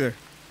don't either.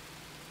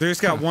 They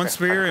just got one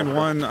spear and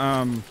one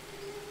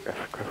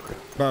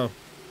bow.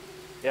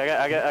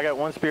 Yeah, I got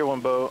one spear,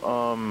 one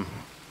bow.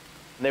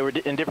 They were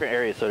in different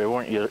areas, so they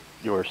weren't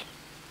yours.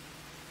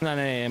 No.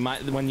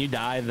 When you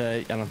die,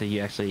 I don't think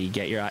you actually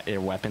get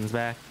your weapons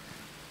back.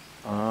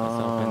 I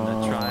was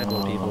hoping the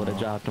tribal people would have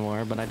dropped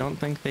more, but I don't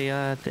think they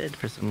did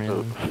for some So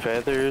reason.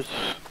 feathers.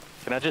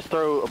 Can I just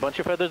throw a bunch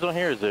of feathers on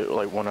here, or is it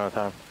like one at a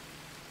time?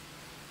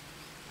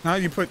 Now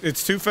you put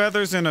it's 2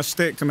 feathers and a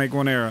stick to make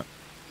 1 arrow.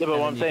 Yeah, but And what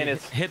then I'm you saying can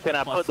is, hit can the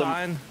I plus put them?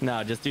 sign?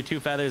 No, just do 2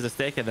 feathers, a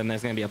stick, and then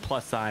there's gonna be a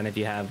plus sign if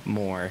you have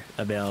more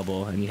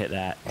available, and you hit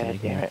that. to God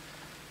make damn more. it.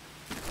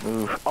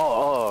 Move.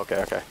 Oh,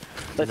 okay.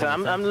 Listen,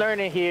 I'm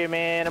learning here,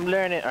 man. I'm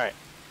learning. All right.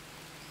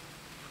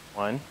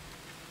 1,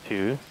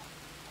 2.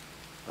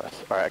 Plus.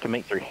 All right, I can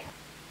make 3.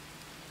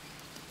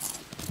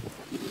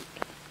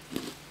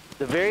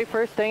 The very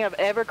first thing I've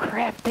ever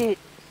crafted.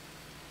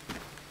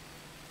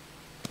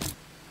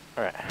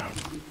 All right.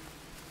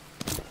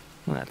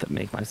 I'll have to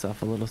make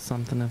myself a little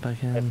something if I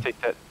can.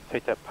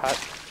 Take that pot.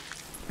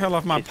 Hell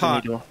off my in case we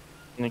pot. need to-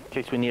 In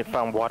case we need to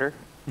find water.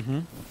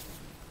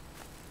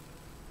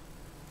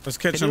 Let's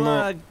Can catch you, them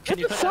all. can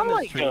you Where'd the cut down this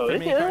sunlight tree go? for It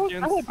me, went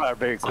CaRtOoNz? by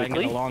very So I can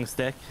quickly. get a long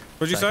stick.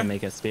 What'd you so I say? can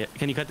make a spear.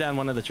 Can you cut down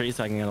one of the trees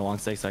so I can get a long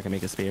stick so I can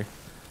make a spear?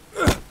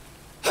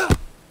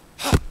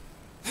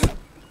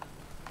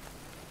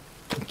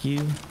 Thank you.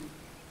 You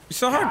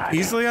saw how God.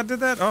 easily I did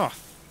that? Oh,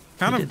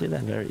 kind You of did do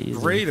that very easily.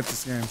 great at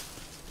this game.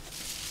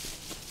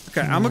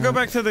 Okay, I'm gonna go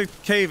back to the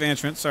cave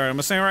entrance. Sorry, I'm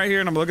gonna stand right here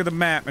and I'm gonna look at the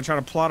map and try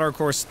to plot our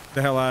course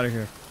the hell out of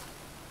here.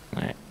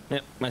 All right.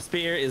 Yep. My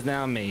spear is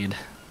now made.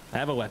 I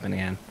have a weapon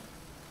again.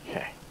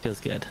 Okay. Feels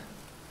good.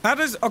 How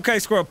does okay,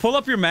 Squirrel? Pull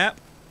up your map.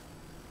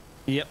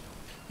 Yep.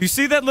 You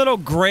see that little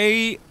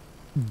gray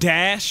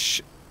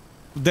dash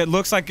that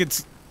looks like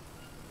it's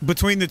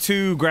between the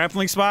 2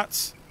 grappling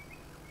spots?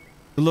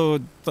 The little,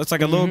 it's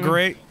like a little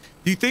gray.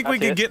 Do you think we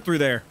That's could it. get through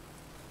there?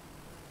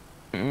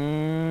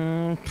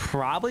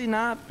 Probably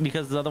not,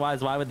 because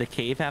otherwise, why would the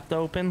cave have to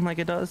open like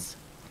it does?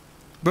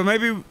 But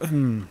maybe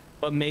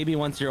But maybe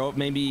once you're,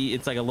 maybe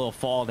it's like a little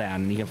fall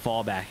down and you can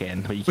fall back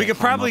in. But you we can't could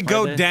climb probably up go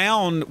right there.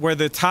 down where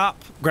the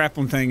top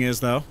grappling thing is,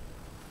 though,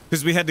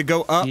 because we had to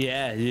go up,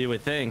 Yeah, you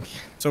would think.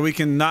 so we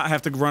can not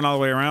have to run all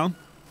the way around.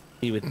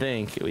 You would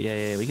think.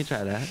 Yeah, we could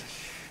try that.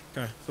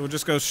 Okay, so we'll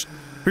just go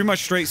pretty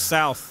much straight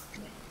southwest.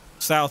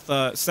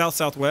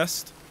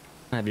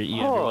 Have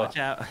your Oh. watch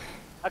out.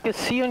 I can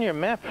see on your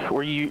map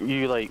where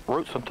you like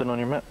wrote something on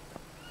your map.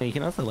 And you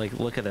can also like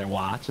look at their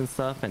watch and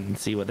stuff and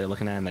see what they're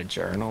looking at in their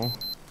journal.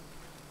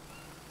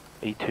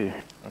 E2.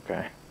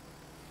 Okay.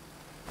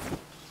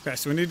 Okay,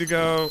 so we need to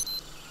go,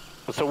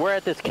 So we're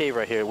at this cave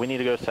right here. We need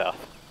to go south.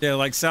 yeah,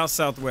 like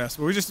southwest.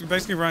 But we just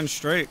basically run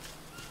straight.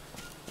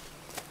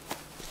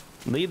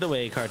 Lead the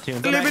way, CaRtOoNz.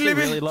 I'm Libby, actually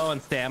Libby. really low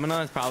on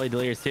stamina. It's probably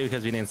delirious too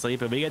because we didn't sleep.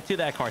 But we get to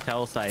that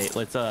cartel site.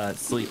 Let's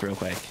sleep real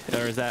quick.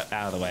 Or is that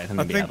out of the way? Then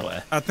maybe out of the way.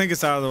 I think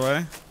it's out of the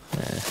way.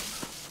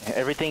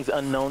 Everything's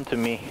unknown to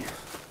me.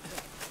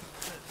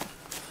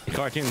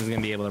 CaRtOoNz is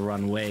gonna be able to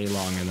run way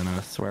longer than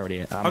us. We're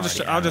already.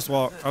 I'll just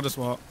walk.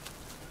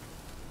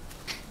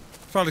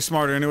 Probably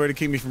smarter anyway to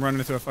keep me from running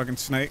into a fucking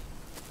snake.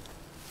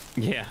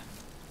 Yeah.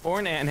 Or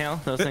an anthill.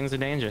 Those things are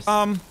dangerous.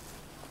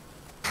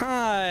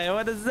 Hi,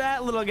 what is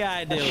that little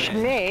guy doing?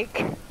 Snake.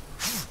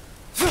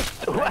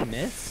 Did I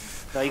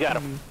miss? No, you got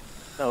him.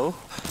 No,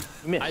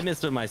 you missed. I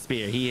missed with my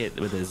spear. He hit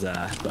with his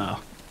bow.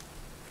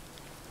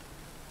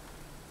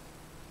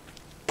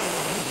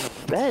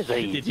 That is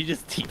a. Did you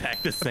just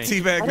teabag the snake?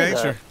 Teabag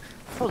nature.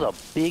 That was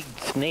a big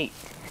snake.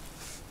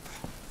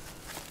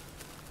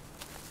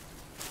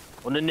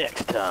 Well, the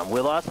next time,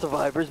 will our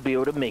survivors be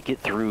able to make it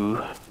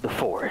through the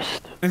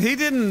forest? And he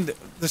didn't.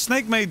 The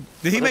snake made.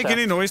 Did he make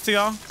any noise to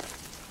y'all?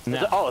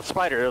 No. Oh, a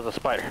spider. There was a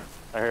spider.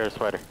 I heard a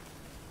spider.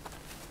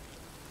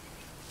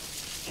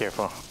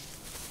 Careful.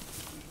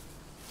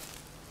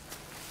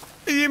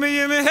 Yimmy,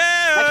 yimmy,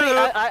 Actually,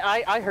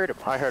 hey! I heard him.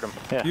 I heard him.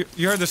 Yeah.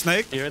 You heard the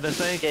snake? You heard the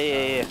snake?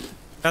 Yeah.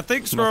 I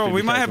think, Squirrel,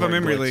 we might have a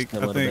memory leak. I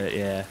think. Bit,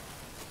 yeah.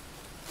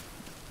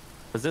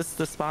 Was this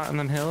the spot on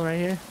the hill right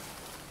here?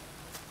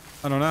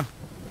 I don't know.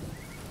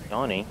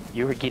 Johnny,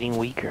 you were getting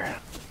weaker.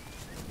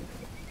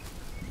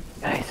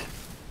 Guys,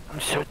 I'm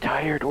so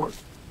tired.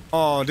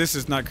 Oh, this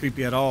is not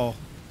creepy at all.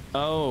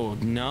 Oh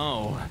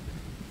no.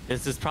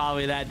 This is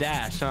probably that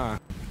dash, huh?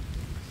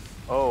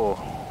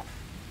 Oh.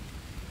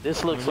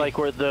 This looks like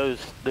where those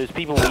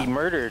people we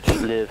murdered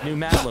live. New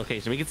map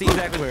location. We can see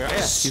exactly where we are.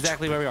 Yeah,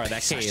 exactly where we are.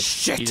 That cave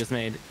Shit. you just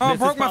made. Oh, I This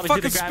broke is my probably to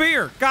fucking the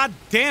spear. God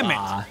damn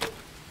it.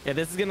 Yeah,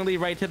 this is gonna lead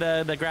right to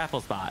the grapple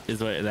spot. Is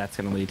what that's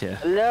gonna lead to.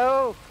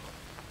 Hello?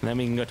 And then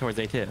we can go towards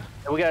A2.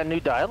 We got a new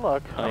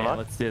dialogue. Oh yeah,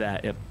 let's do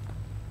that. Yep.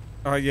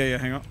 Oh, yeah,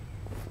 hang on.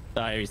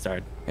 Oh, I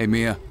restarted. Hey,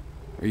 Mia.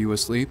 Are you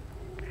asleep?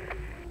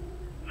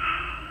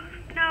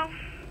 No,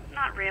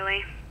 not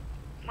really.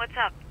 What's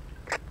up?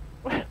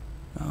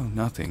 Oh,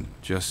 nothing.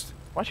 Just...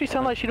 Why she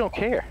sound like she don't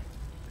care?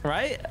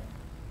 Right?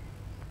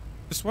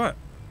 Just what?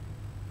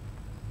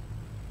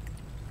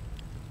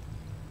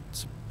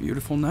 It's a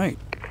beautiful night.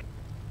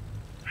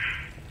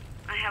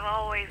 I have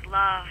always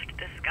loved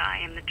the sky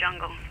in the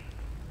jungle.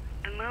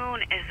 The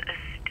moon is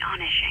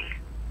astonishing.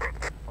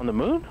 On the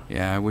moon?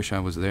 Yeah, I wish I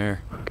was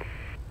there.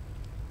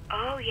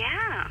 Oh,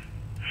 yeah.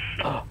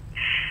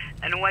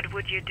 And what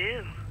would you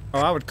do? Oh,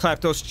 I would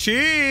clap those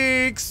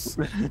cheeks.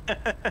 Well,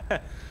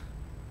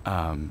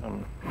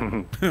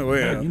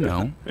 Well, you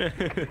know. No,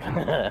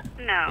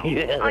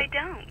 Yeah. I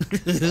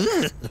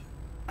don't.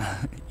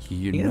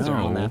 You You guys are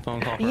on know. that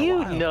phone call for a You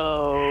while.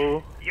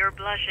 know. You're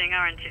blushing,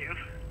 aren't you?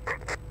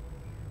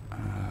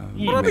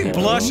 Would I be know.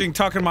 blushing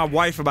talking to my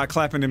wife about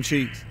clapping them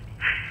cheeks?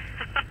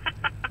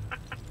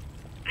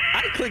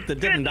 I clicked the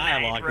different Good night,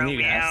 dialogue than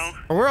you guys.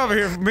 Well, we're over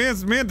here. Me and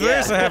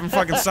Delirious are having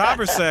fucking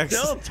cyber sex.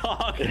 Still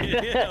talking.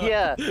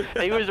 Yeah,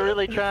 he was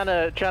really trying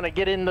to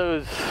get in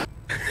those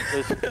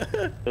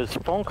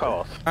phone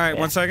calls. All right,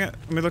 1 second.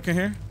 Let me look in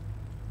here.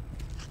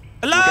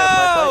 got a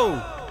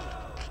Hello.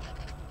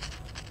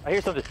 I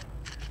hear something.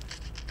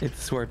 It's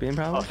a scorpion,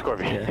 probably. Oh,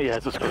 scorpion. Yeah,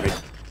 it's a scorpion.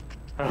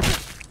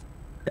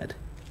 Dead.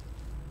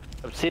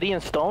 Obsidian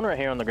stone right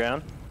here on the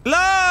ground.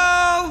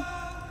 Hello.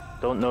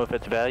 Don't know if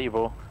it's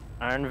valuable.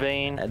 Iron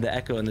vein. The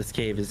echo in this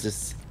cave is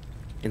just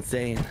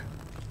insane.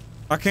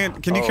 I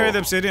can't. Can you carry the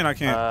obsidian? I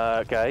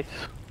can't. Guys.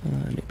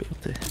 Let me be able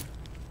to.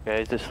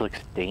 Guys, this looks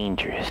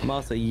dangerous. I'm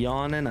also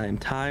yawning. I am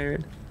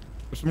tired.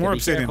 There's more be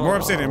obsidian. careful. More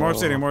obsidian. More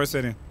obsidian. More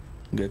obsidian.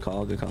 Good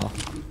call. Good call.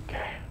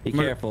 Okay. Be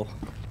careful.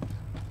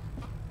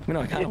 You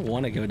know, I kind of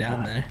want to go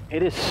down there.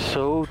 It is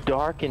so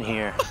dark in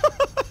here.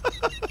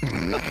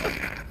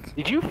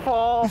 Did you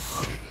fall?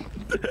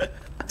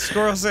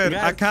 Squirrel said,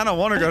 guys- "I kind of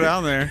want to go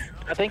down there."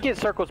 I think it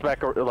circles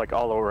back like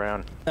all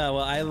around. Oh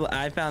well,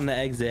 I found the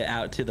exit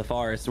out to the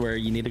forest where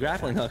you need a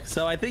grappling hook.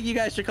 So I think you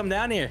guys should come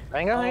down here.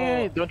 Hang on,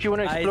 hang on. Don't you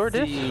want to explore I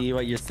this? see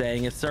what you're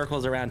saying. It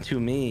circles around to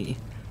me.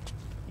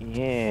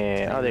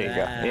 Yeah. Oh, there you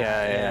go.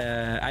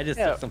 Yeah. I just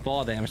Yeah. took some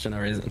fall damage for no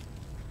reason.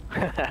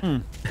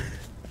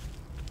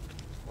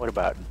 What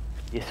about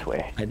this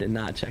way? I did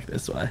not check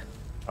this way.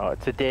 Oh,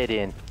 it's a dead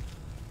end.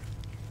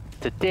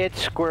 It's a dead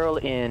squirrel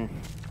inn.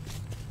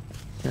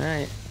 All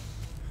right.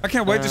 I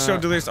can't wait to show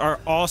Delirious our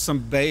awesome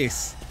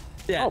base.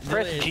 Yeah. Oh,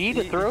 press G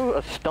to throw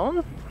a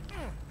stone?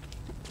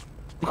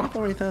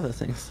 Before we throw those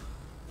things.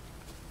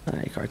 All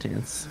right,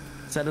 CaRtOoNz.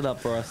 Set it up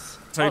for us.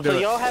 That's how you Oh, do so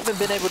it. y'all haven't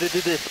been able to do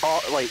this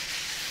all, like...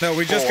 No,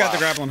 we just got the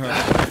grappling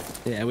hook.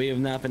 Yeah, we have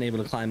not been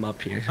able to climb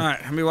up here. All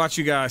right, let me watch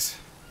you guys.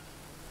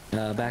 Back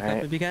All up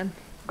right. if you can.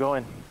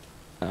 Going.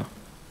 Oh.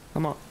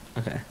 I'm on.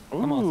 Okay.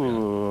 I'm also going.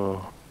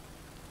 Ooh.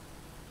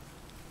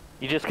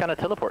 You just kind of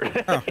teleport.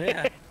 Oh.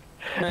 Yeah.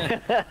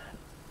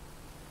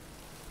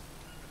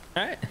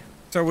 All right.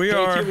 So we Day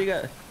are. two, we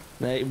got.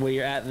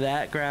 We're at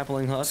that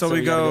grappling hook. So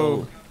we gotta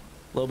go-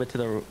 a little bit to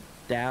the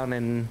down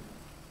and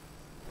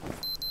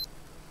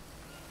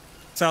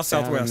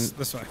South-southwest,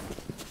 this way.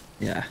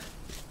 yeah.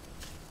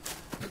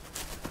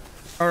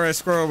 All right,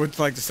 Squirrel would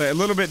like to say a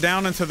little bit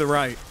down and to the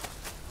right.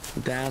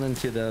 Down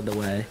into the other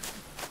way.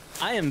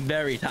 I am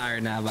very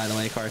tired now, by the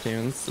way,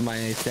 CaRtOoNz. My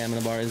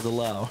stamina bar is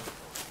low.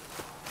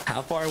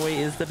 How far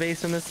away is the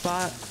base from this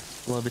spot?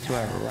 A little bit to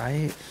our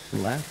right,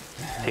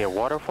 left. See a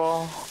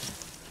waterfall?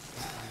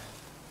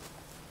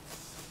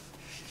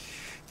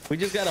 We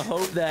just gotta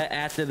hope that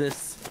after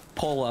this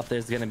pull up,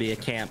 there's gonna be a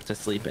camp to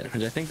sleep in,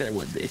 which I think there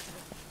would be.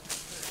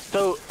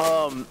 So,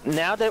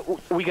 now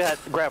that we got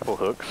grapple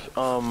hooks,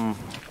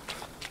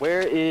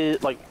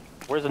 where's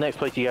the next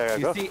place you gotta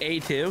go? You see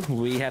A2?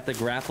 We have to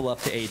grapple up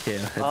to A2.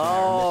 That's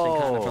our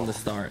mission kind of from the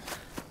start.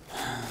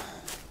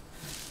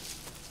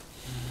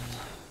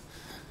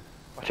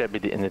 Watch that be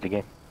the end of the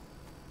game.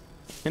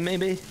 It may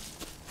be.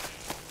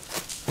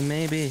 It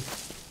may be.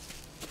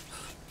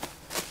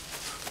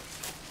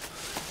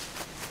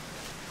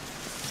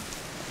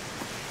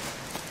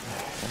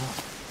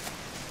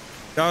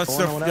 Y'all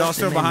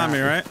still behind me,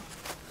 right?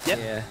 Yep.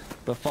 Yeah,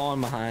 but falling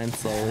behind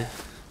slowly.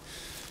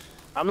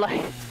 I'm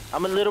a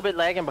little bit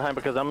lagging behind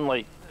because I'm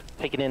like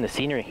taking in the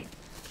scenery.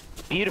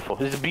 Beautiful.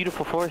 This is a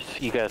beautiful forest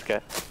you guys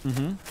got.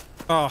 Mm-hmm.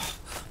 Oh.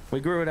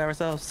 We grew it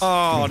ourselves.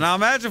 Oh, now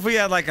imagine if we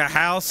had like a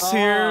house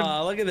here.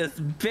 Oh, look at this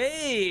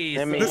base.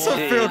 This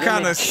would feel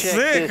kind of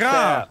sick,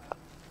 huh?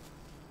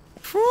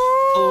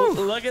 Oh,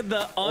 look at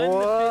the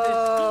unfinished.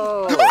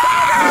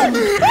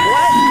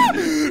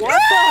 What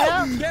the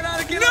hell? Get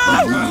out of No!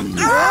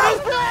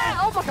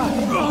 Oh my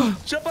god!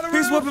 Jump on the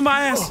He's roof. whipping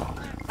my ass.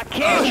 I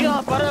can't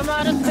jump, but I'm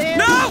out of stairs.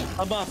 No!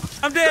 I'm up.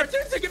 I'm dead.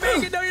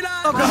 No, you're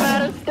not. I'm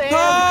out of stairs.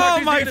 Oh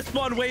You're my! gonna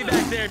spawn way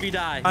back there if you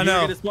die. I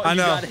know. You I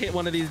know. gotta hit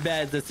one of these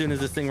beds as soon as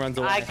this thing runs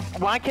away.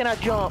 Why can't I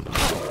jump?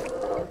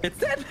 It's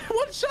that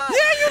one shot.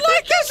 Yeah, you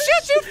like this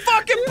shit, you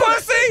fucking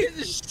pussy!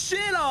 Get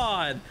shit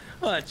on.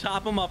 I'm gonna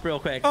chop him up real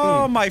quick.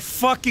 Oh my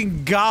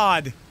fucking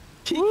god!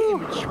 He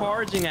came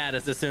charging at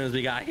us as soon as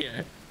we got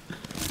here.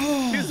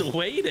 He was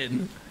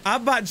waiting. I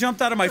about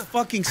jumped out of my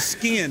fucking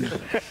skin.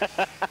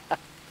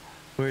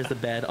 Where's the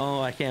bed?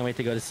 Oh, I can't wait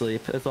to go to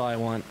sleep. That's all I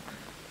want.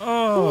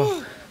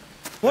 Oh,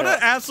 what an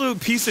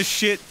absolute piece of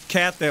shit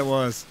cat that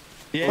was.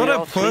 Yeah, What you're a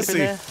all pussy.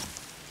 sleeping there?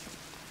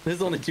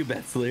 There's only 2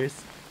 beds,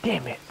 Delirious.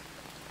 Damn it.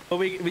 But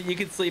you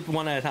can sleep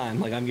one at a time.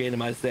 Like I'm gaining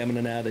my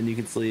stamina now, then you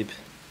can sleep.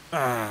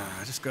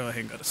 Just go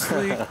ahead and go to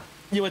sleep.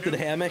 You went to the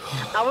hammock.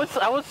 I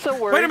was so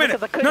worried. Wait a minute.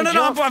 because I couldn't No,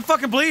 jump. I'm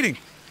fucking bleeding.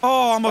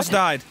 Oh, I almost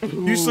died.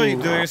 You sleep,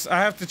 Delirious. I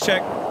have to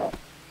check.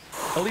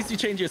 At least you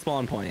changed your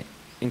spawn point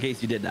in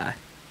case you did die.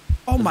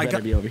 Oh my better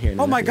god. be over here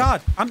Oh my than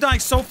god. I'm dying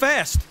so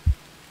fast.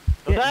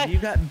 Yeah, you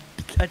got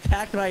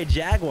attacked by a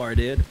jaguar,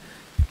 dude.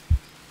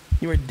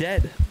 You were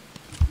dead.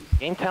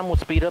 Game time will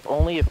speed up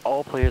only if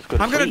all players go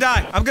to I'm gonna sleep.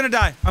 die. I'm gonna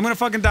die. I'm gonna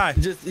fucking die.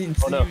 You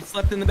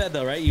slept in the bed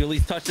though, right? You at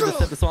least touched it to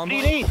set the spawn What do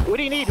you point. need? What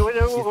do you need? What do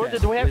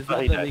we have?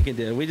 There's nothing we can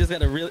do. We just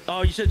gotta really.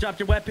 Oh, you should have dropped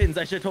your weapons.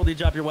 I should have told you to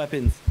drop your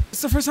weapons.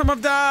 It's the first time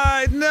I've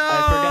died. No.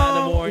 I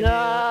forgot to warn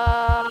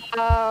No.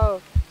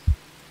 you.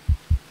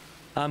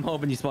 I'm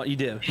hoping you spawn. You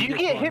do. Did you did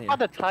get spawn hit here. by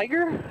the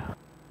tiger?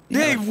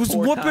 Yeah, he like was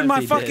 4 whooping times my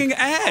he did. fucking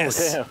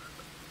ass. Damn.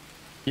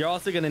 You're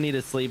also gonna need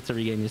to sleep to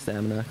regain your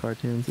stamina.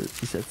 CaRtOoNz,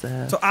 he says to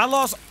have. So I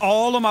lost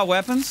all of my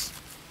weapons.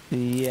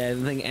 Yeah, I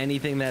think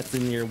anything that's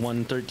in your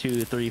 1,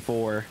 2, 3,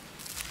 4.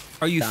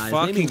 Are you dies.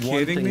 fucking Maybe one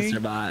kidding thing me?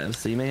 survives,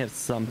 so you may have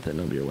something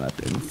of your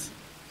weapons.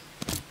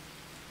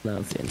 I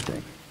don't see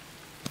anything.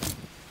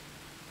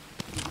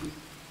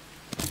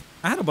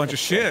 I had a bunch of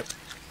shit.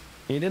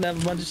 You didn't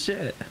have a bunch of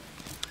shit.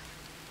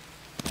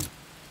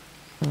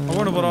 I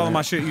wonder what all of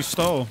my shit you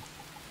stole.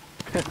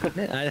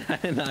 I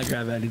did not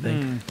grab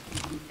anything.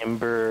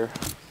 Ember.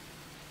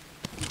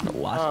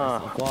 Wash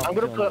myself off. I'm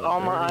gonna Feeling put all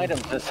my dirty.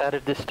 items inside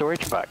of this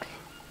storage box.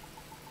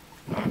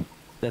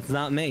 That's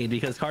not made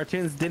because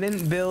CaRtOoNz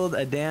didn't build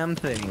a damn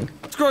thing.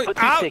 Screw it. Put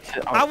 2 sticks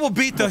on I it. will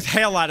beat the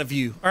hell out of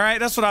you. All right,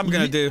 that's what I'm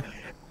gonna do.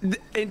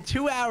 In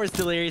 2 hours,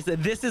 Delirious,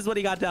 this is what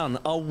he got down: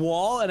 a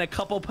wall and a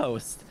couple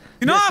posts.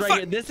 You know, this,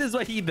 here, this is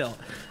what he built.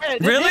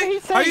 Really?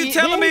 Are you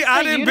telling me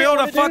I didn't build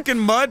a fucking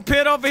mud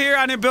pit over here?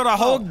 I didn't build a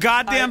whole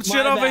goddamn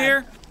shit over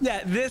here?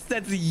 Yeah,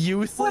 that's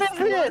useless. What is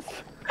this?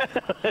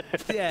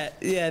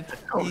 Yeah,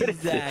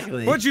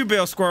 exactly. What'd you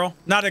build, Squirrel?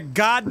 Not a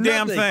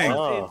goddamn Nothing. thing.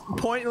 Oh.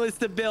 It's pointless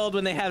to build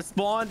when they have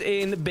spawned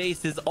in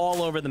bases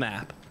all over the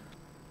map.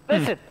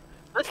 Listen,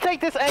 let's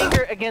take this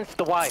anger against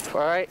the wife,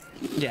 all right?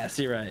 Yes,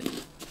 you're right.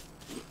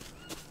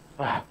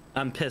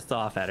 I'm pissed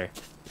off at her.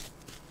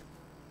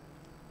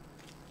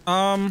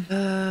 Oh,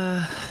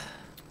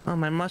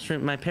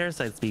 my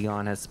parasite's be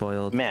gone has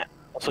spoiled. Matt,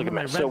 let's look at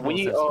My Matt. Red So Bulls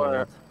we have are.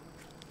 spoiled.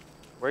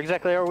 Where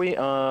exactly are we?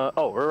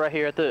 Oh, we're right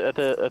here at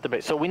the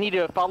base. So we need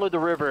to follow the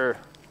river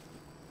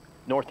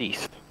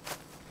northeast.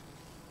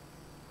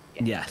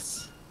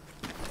 Yes.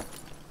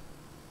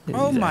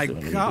 Oh my Exactly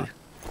what we god.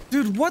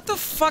 Dude, what the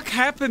fuck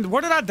happened?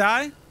 Where did I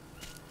die?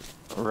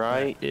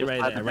 Right. do. Right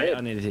beside there, the right bed.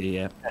 underneath you,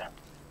 yeah.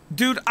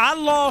 Dude, I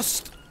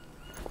lost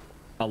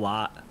A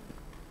lot.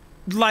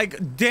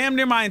 like damn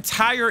near my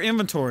entire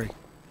inventory.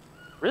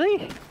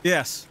 Really?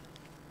 Yes.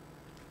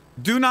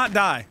 Do not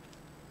die.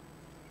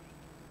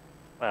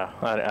 Wow,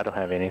 I don't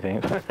have anything.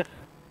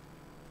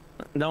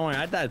 Don't worry,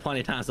 I died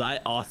plenty of times, so I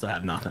also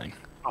have nothing.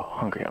 Oh,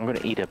 hungry. I'm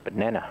gonna eat a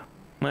banana.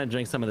 I'm gonna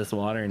drink some of this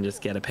water and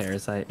just get a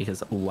parasite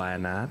because why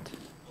not?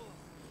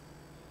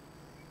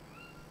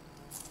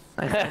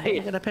 I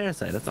get a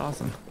parasite. That's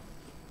awesome.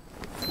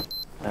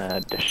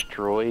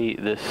 Destroy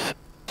this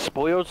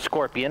spoiled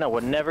scorpion. I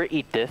will never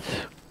eat this.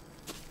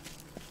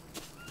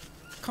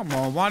 Come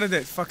on, why did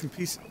that fucking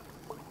piece...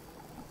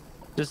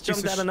 Just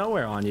jumped out of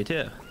nowhere on you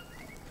too.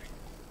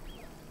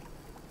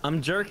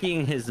 I'm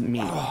jerking his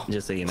meat,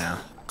 just so you know.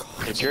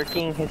 You're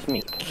jerking his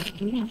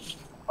meat.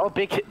 Oh,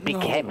 big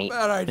cat meat.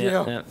 Bad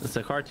idea. Yeah.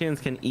 So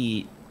CaRtOoNz can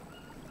eat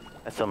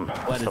That's some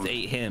what has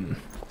ate him.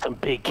 some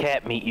big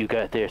cat meat you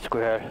got there,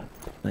 Square.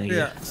 Thank you.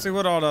 Yeah, see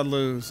what all did I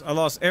lose? I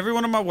lost every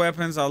one of my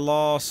weapons. I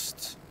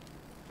lost...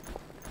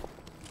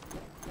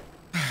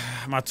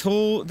 my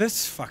tool.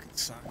 This fucking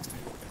sucks, dude.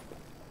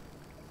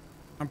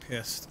 I'm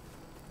pissed.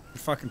 I'm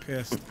fucking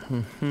pissed.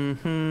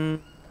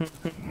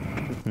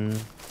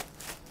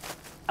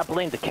 I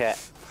blame the cat.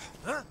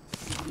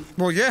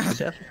 Well, yeah.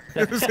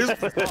 It was his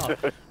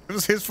fault. It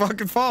was his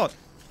fucking fault.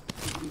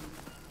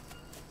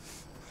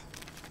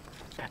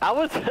 I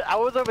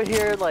was over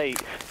here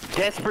like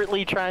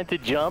desperately trying to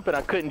jump, and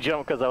I couldn't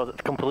jump because I was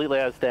completely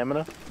out of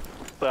stamina,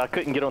 so I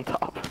couldn't get on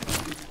top.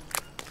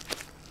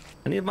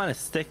 I need to find a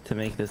stick to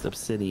make this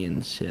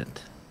obsidian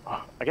shit.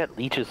 Oh, I got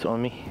leeches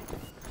on me.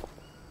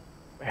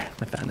 I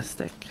found a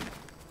stick.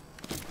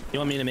 You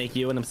want me to make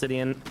you an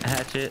obsidian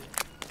hatchet?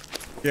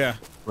 Yeah.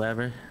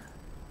 Whatever.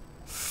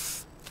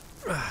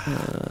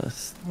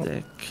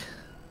 Stick.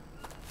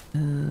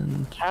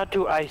 And How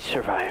do I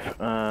survive?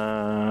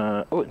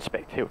 Oh,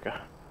 inspect. Here we go.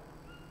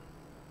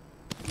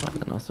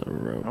 and also a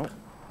rope.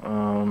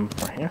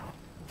 Right here.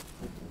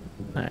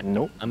 Alright.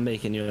 Nope. I'm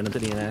making you an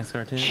obsidian axe,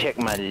 CaRtOoNz. Check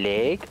my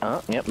leg.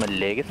 Yep, my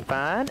leg is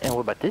fine. And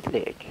what about this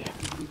leg?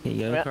 Here you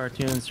go, Yeah.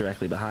 CaRtOoNz,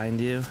 directly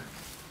behind you.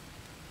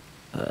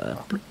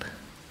 Bloop.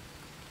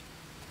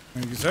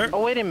 Thank you, sir.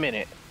 Oh, wait a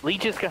minute.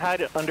 Leeches can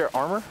hide under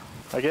armor,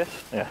 I guess?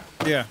 Yeah.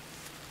 Yeah.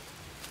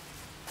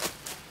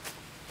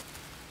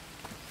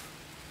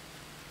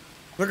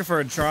 Looking for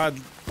a dried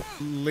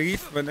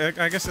leaf, but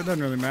I guess it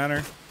doesn't really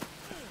matter.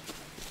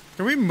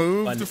 Can we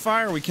move the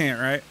fire? We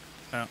can't, right?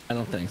 No. I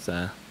don't think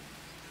so.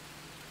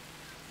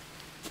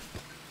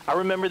 I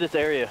remember this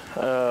area.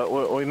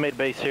 We made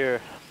base here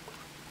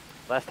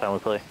last time we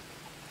played.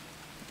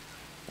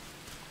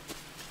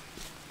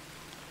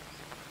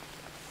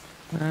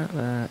 Not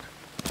that.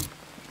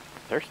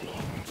 Thirsty.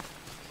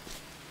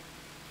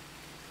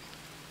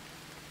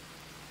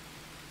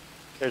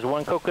 There's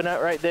one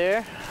coconut right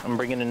there. I'm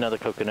bringing another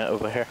coconut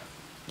over here.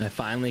 I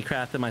finally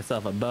crafted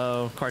myself a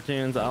bow.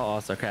 CaRtOoNz, I'll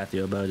also craft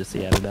you a bow just so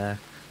you have it back.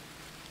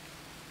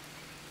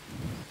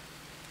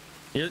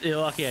 You're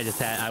lucky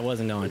I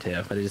wasn't going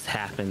to, but I just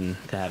happened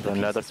to have the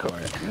Another pieces for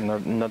it.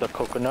 another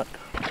coconut.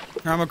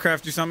 I'm gonna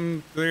craft you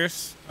something,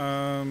 Delirious.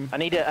 I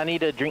need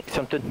to drink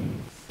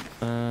something.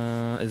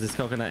 Is this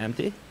coconut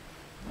empty?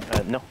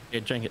 No.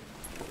 Here, drink it.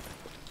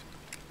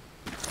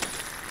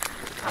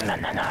 No.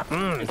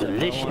 There's a bow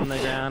Delicious. on the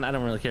ground. I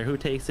don't really care who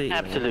takes it.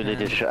 Absolutely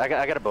delicious. I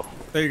got a bow.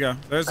 There you go.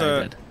 There's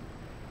Very a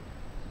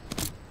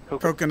good.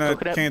 coconut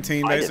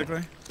canteen, Biden.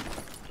 basically.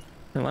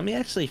 Now, let me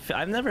actually.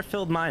 I've never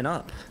filled mine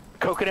up.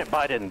 Coconut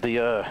Biden,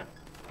 the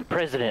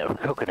president of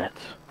coconuts.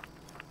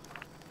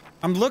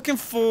 I'm looking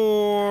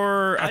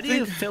for. How I do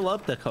you think fill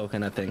up the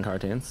coconut thing,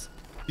 CaRtOoNz?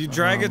 you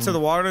drag it to the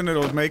water and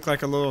it'll make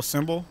like a little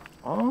symbol.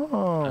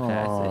 Oh. Okay,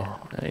 I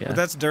see. There you But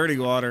go. that's dirty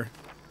water,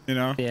 you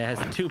know. Yeah, it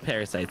has 2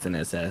 parasites in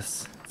it,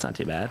 says. It's not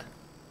too bad.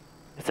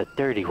 It's a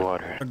dirty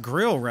water. A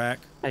grill rack.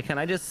 Hey, can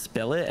I just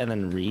spill it and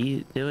then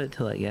redo it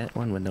till I get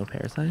one with no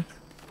parasites?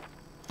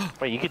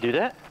 Wait, you could do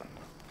that?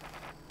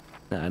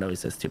 No, it always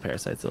says 2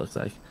 parasites, it looks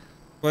like.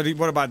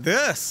 What about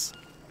this?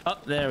 Oh,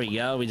 there we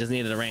go. We just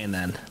needed a rain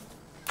then.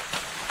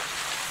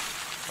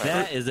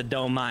 That is a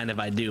don't mind if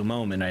I do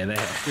moment right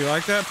there. You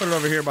like that? Put it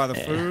over here by the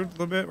Yeah. food a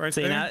little bit, right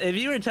See, there. now, if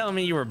you were telling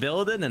me you were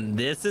building and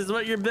this is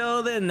what you're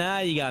building, now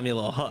you got me a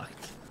little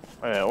hooked.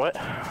 Wait, what?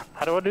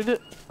 How do I do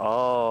that?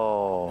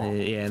 Oh.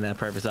 Yeah, and that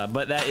purpose up.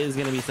 But that is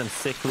going to be some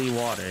sickly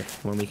water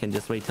when we can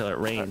just wait till it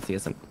rains to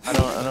get some... I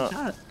don't.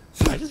 Gunshot.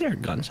 I just hear a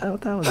gunshot. What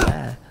the hell was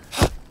that?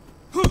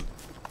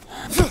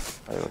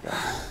 There we go.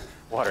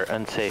 Water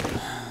unsafe.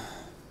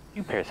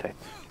 You parasites.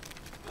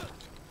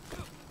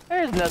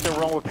 There's nothing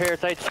wrong with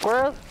parasites,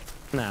 squirrels.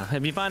 No,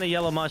 if you find a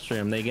yellow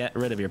mushroom, they get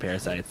rid of your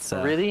parasites.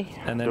 So. Really?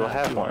 And they're Do I not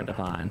have too one? hard to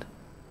find.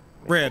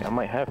 Red. I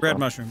might have Red some.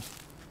 mushrooms.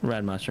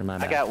 Red mushroom, my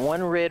bad. I got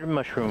one red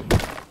mushroom.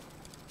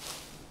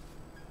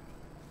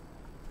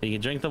 You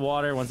can drink the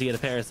water. Once you get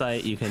a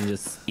parasite, you can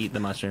just eat the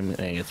mushroom and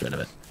it gets rid of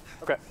it.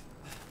 Okay.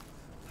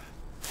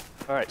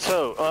 All right.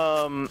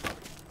 So,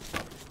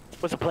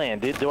 what's the plan?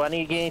 Do I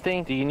need to get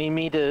anything? Do you need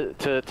me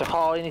to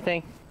haul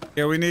anything?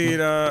 Yeah, we need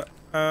what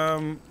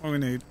do we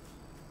need?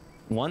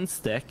 1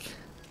 stick.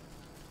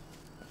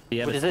 Do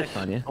you have What a is stick this?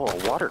 on you? Oh,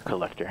 a water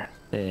collector.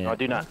 Yeah. No, I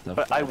do not. What the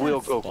But I fuck?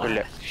 will go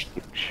Splash.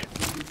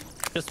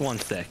 collect. Just 1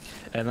 stick.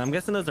 And I'm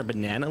guessing those are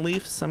banana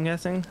leaves, I'm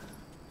guessing.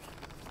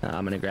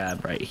 I'm gonna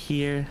grab right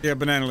here. Yeah,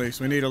 banana leaves.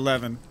 We need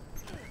 11.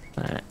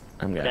 Alright,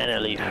 I'm grabbing. Banana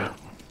leaf.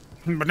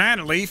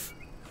 Banana leaf.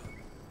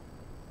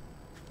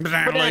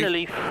 Banana, Banana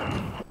leaf.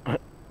 leaf.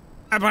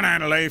 A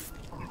banana leaf.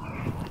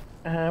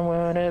 I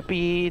wanna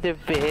be the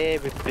very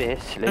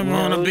best. I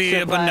wanna be a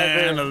survivor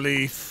banana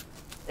leaf.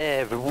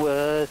 ever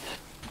was.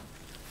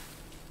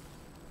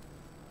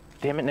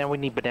 Damn it! Now we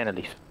need banana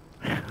leaves.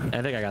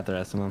 I think I got the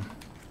rest of them.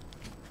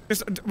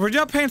 Were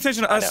y'all paying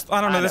attention to us?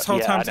 I don't know. This whole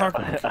time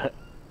talking.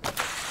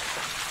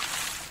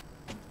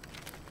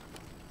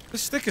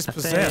 This stick is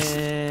possessed.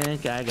 I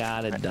think I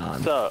got it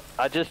done. So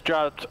I just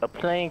dropped a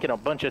plank and a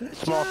bunch of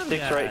small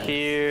sticks right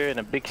here, and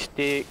a big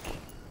stick,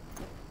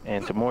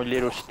 and some more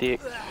little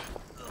sticks.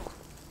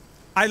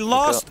 I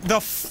lost the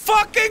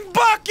fucking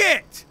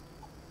bucket.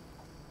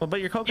 Well,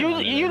 but your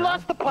coconut. You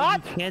lost the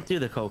pot? You can't do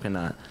the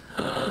coconut.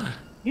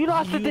 You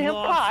lost the damn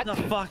pot. You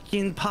lost the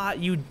fucking pot,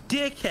 you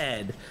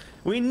dickhead.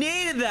 We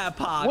needed that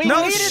pot.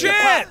 No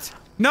shit.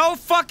 No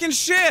fucking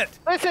shit.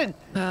 Listen,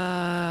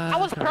 I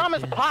was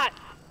promised pot.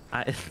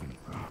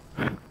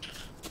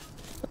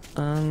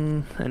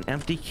 An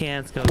empty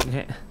can's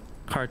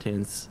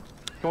CaRtOoNz.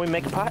 Can we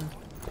make a pot?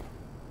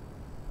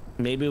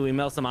 Maybe we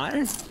melt some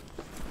iron?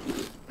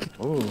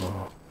 Ooh.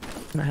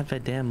 I have a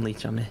damn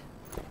leech on me.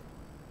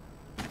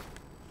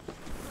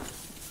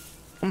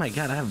 Oh my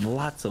god, I have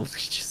lots of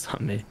leeches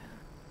on me.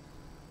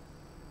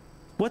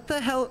 What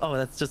the hell? Oh,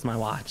 that's just my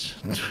watch.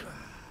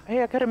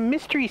 Hey, I got a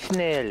mystery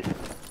snail.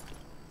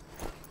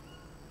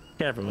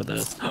 Careful with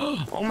those.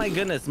 Oh my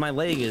goodness, my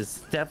leg is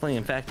definitely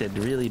infected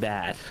really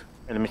bad.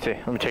 Hey, let me see.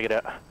 Let me check it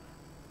out.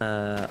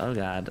 Oh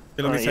god.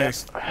 Here, let me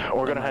taste.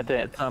 We're gonna have to.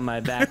 It's on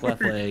my back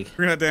left leg.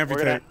 We're gonna have to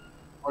amputate.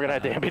 We're gonna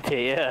have to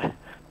amputate, yeah.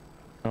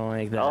 Oh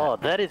like that. Oh,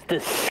 that is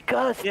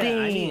disgusting.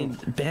 Yeah, I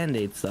need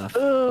band-aid stuff.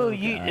 Oh,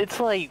 it's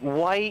like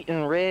white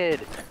and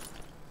red.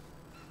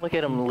 Look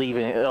at him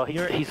leaving. Oh,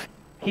 he's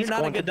You're not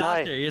a going good to die.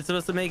 doctor. You're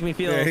supposed to make me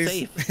feel Yeah,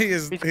 safe.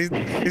 he's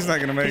not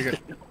gonna make it.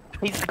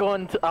 He's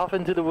going off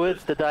into the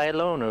woods to die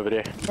alone over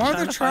there. Why are there Trying to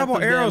find tribal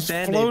some arrows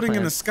damn Band-Aid floating in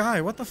the plants. sky?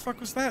 What the fuck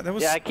was that? That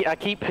was. Yeah, I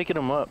keep picking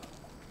them up.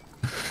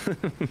 I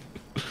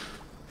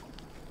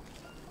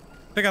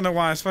think I know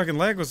why his fucking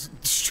leg was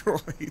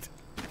destroyed.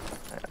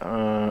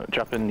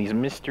 Dropping these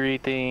mystery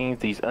things,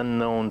 these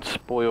unknown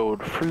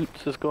spoiled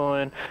fruits is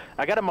going.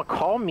 I got a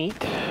macaw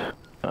meat.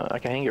 I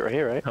can hang it right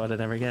here, right? I would have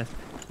never guessed.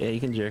 Yeah,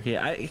 you can jerky.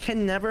 I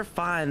can never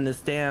find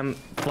this damn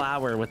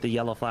flower with the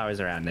yellow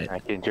flowers around it. I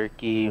can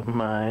jerky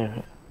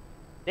my...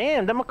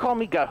 Damn, that macaw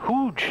meat got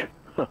huge.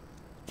 Huh.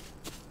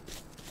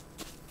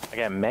 I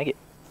got a maggot.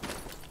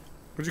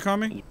 What'd you call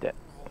me? Eat that.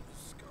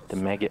 The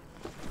maggot.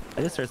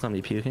 I just heard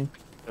somebody puking.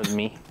 It was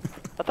me.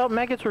 I thought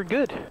maggots were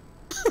good.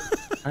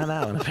 Not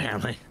that one,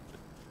 apparently.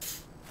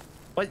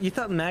 What, you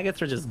thought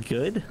maggots were just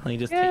good? Like,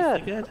 just Yeah.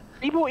 tasted good?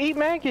 People eat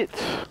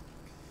maggots.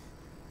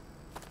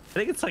 I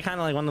think it's like kind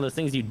of like one of those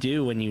things you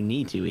do when you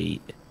need to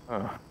eat.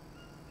 Huh.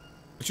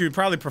 But you would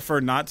probably prefer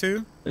not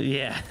to.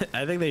 Yeah,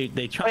 I think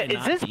they try Wait,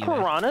 not is this to eat it.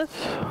 piranhas?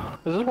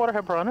 Does this water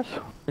have piranhas?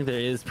 I think there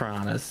is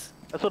piranhas.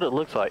 That's what it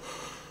looks like.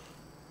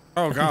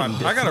 Oh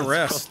god, I gotta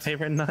rest.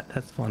 Favorite nut?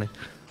 That's funny.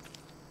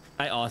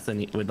 I also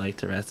would like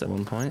to rest at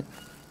one point.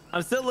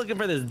 I'm still looking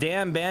for this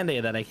damn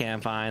band-aid that I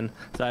can't find.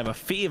 So I have a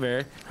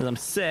fever because I'm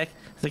sick,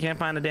 so I can't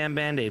find a damn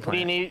band-aid What do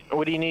you plant. need?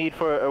 What do you need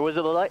for? What does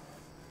it look like?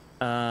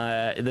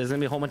 There's gonna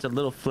be a whole bunch of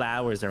little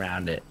flowers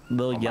around it.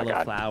 Little my yellow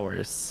God.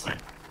 flowers.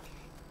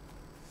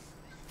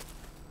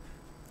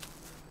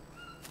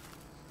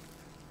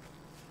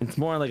 It's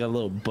more like a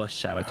little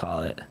bush, I would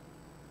call it.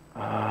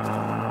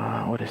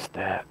 What is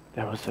that?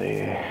 That was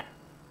a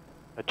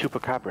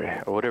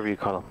chupacabra or whatever you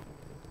call them.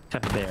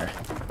 Capybara.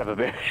 Have a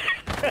bear.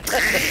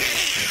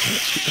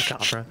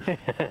 Chupacabra.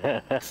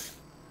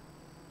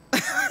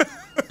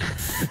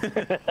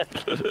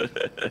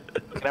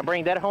 Can I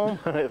bring that home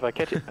if I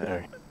catch it? All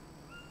right.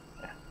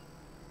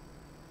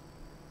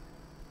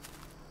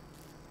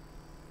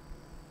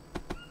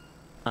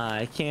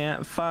 I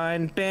can't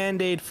find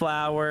band-aid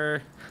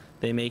flower.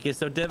 They make it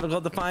so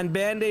difficult to find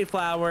band-aid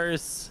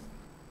flowers.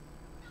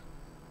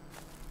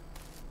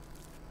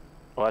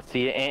 Oh, I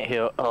see an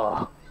anthill.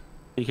 Oh.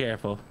 Be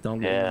careful. Don't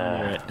go Yeah.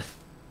 near it.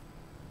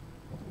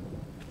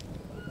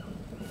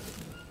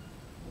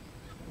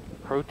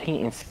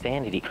 Protein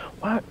insanity.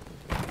 What?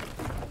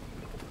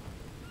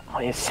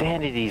 My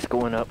insanity's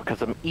going up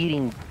because I'm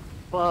eating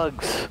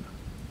bugs.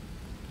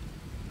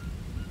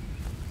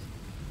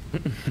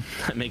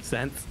 That makes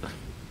sense.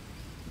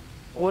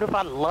 What if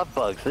I love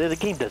bugs? The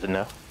game doesn't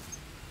know.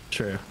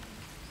 True.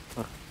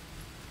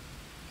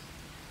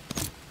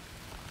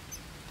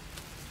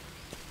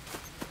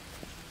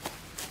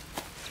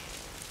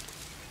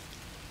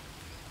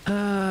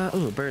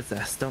 Ooh, bird's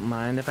nest. Don't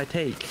mind if I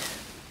take.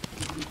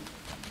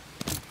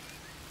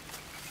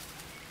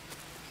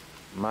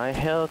 My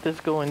health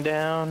is going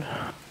down.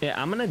 Yeah,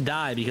 I'm gonna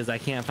die because I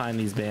can't find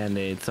these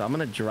band-aids, so I'm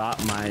gonna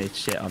drop my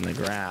shit on the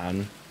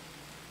ground.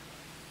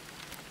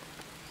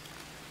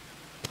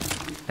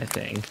 I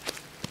think.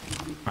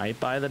 Right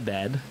by the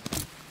bed.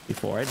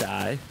 Before I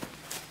die.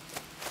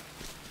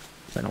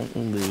 If I don't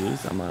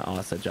lose, I'm gonna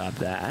also drop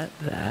that.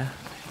 That.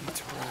 I need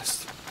to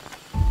rest.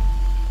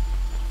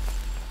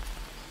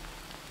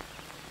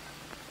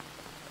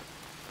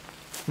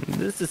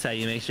 This is how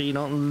you make sure you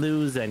don't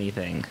lose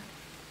anything.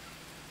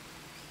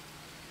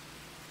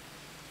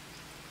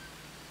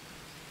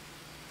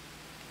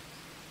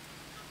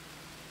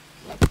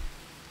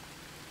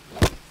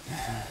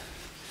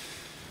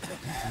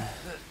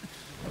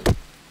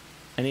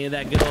 Any of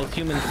that good old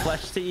human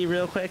flesh to eat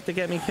real quick to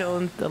get me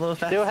killed a little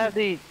faster? Still have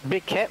the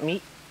big cat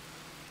meat.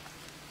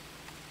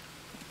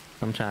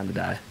 I'm trying to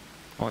die.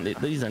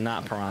 These are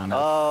not piranhas.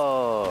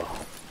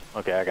 Oh.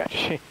 Okay, I got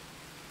you.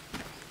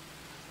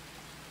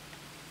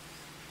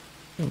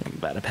 I'm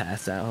about to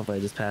pass out. Hope I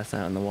just pass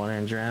out in the water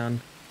and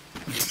drown.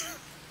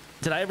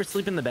 Did I ever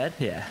sleep in the bed?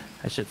 Yeah,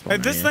 I should. Hey,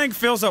 this thing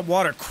fills up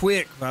water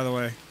quick, by the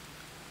way.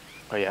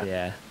 Oh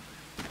yeah.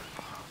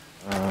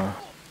 Yeah.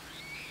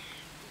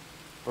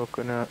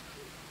 Coconut.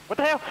 What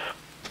the hell?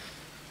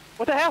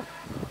 What the hell?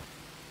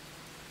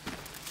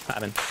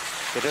 Happened.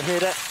 Did you hear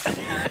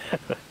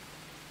that?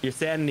 Your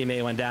sanity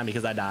may went down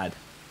because I died.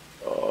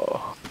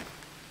 Oh.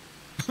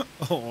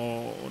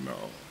 Oh no.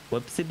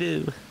 Whoopsie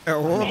doo.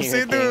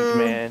 Whoopsie doo,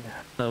 man.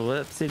 A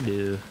whoopsie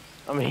doo.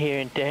 I'm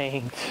hearing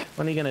things.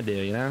 What are you gonna do?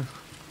 You know?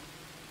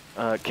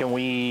 Can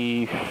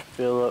we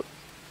fill up?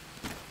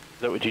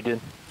 Is that what you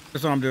did?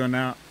 That's what I'm doing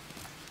now.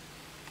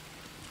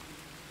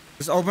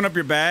 Just open up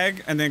your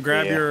bag and then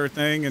grab your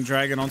thing and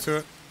drag it onto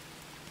it.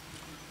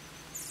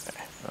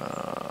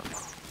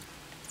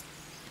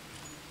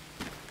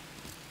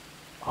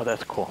 Oh,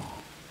 that's cool.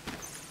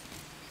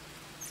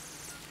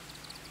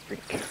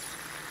 Drink.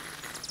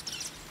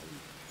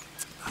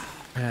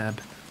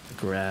 Grab.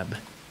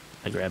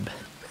 I grab.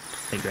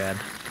 Yeah,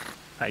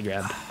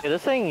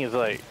 this thing is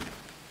like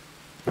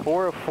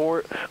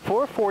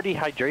 440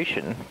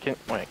 hydration.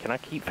 Can I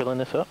keep filling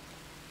this up?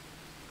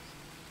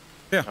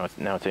 Yeah. Oh,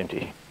 now it's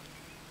empty.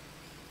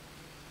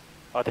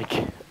 I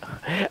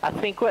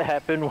think what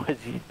happened was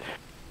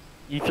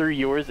you threw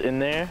yours in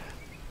there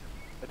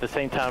at the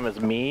same time as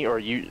me, or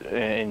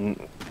and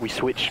we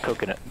switched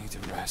coconut. Need to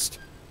rest.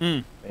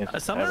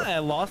 Somehow I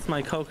lost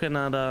my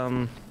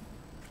coconut.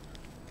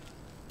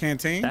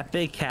 Canteen? That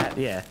big cat.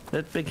 Yeah,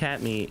 that big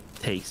cat meat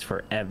takes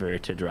forever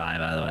to dry.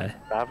 By the way.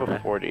 5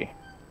 of 40.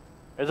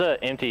 There's an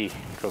empty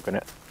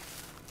coconut.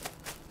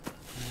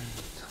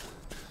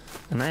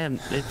 And I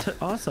have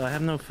also I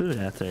have no food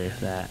after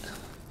that.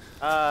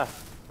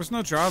 There's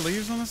no dry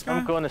leaves on this guy?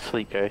 I'm going to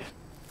sleep, guys.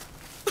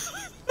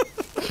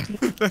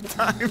 The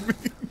timing.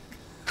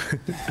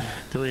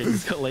 Delirious,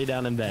 just go lay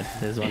down in bed.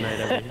 There's one right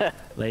over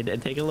here.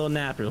 Take a little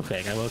nap real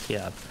quick. I woke you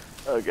up.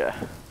 Okay.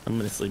 I'm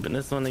gonna sleep in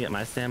this one to get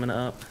my stamina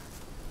up.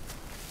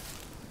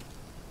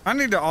 I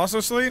need to also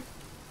sleep.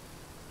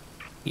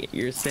 Get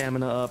your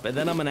stamina up, and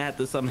then I'm gonna have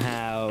to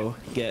somehow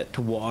get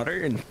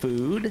water and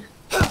food.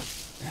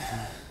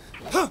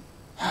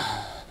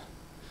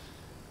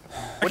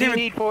 What do you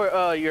need for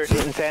your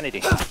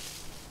insanity?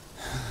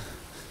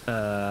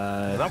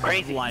 I'm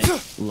crazy.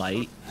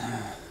 Light.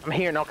 I'm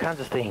hearing all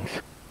kinds of things.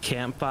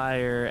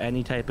 Campfire,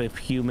 any type of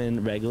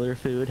human regular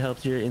food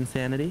helps your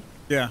insanity.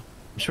 Yeah.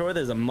 I'm sure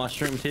there's a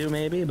mushroom too,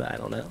 maybe, but I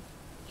don't know.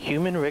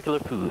 Human regular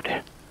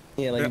food.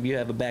 Yeah, like if you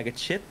have a bag of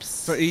chips.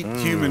 So eat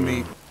human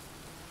meat.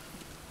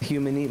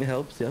 Human meat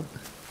helps, yep.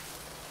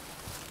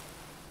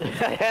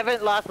 I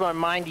haven't lost my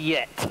mind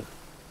yet.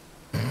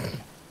 I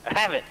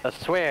haven't, I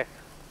swear.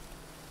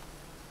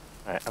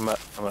 Alright, I'm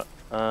up.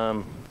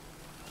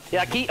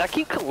 Yeah, I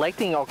keep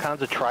collecting all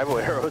kinds of tribal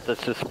arrows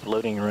that's just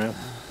floating around.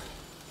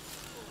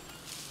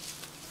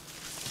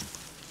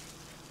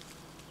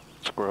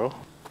 Squirrel,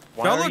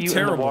 why Y'all are look you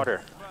terrible, in the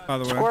water? By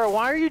the way. Squirrel,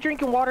 why are you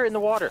drinking water in the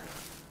water?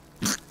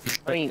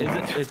 I mean,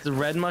 it's the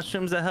red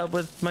mushrooms that help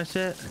with my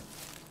shit.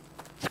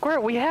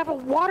 Squirrel, we have a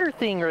water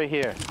thing right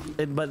here.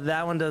 But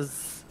that one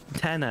does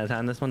 10 out of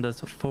 10. This one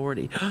does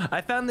 40. I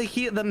found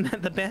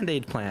the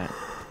Band-Aid plant.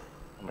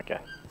 Oh my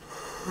god.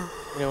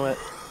 You know what?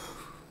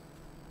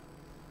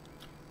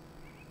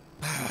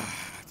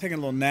 Taking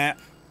a little nap.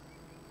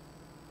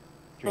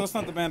 Oh, that's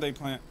not the Band-Aid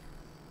plant.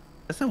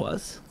 Yes, it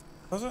was.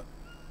 Was it?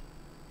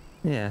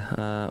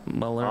 Yeah,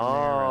 Muller.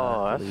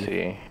 Oh, I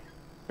see.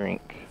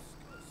 Drink.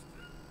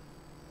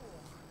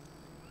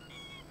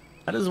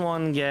 How does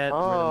one get?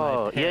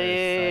 Oh,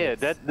 yeah.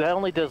 That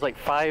only does like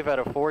 5 out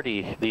of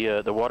 40.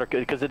 The water,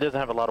 because it doesn't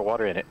have a lot of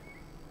water in it.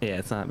 Yeah,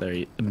 it's not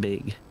very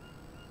big.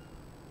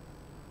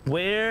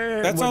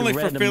 Where? That's only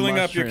for filling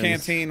up your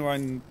mushrooms? canteen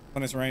when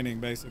it's raining,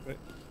 basically.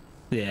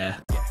 Yeah.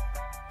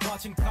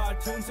 Watching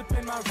cartoons up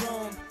in my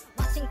room.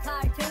 Watching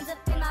cartoons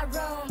up in my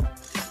room.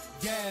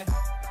 Yeah.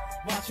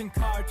 Watching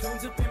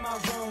cartoons up in my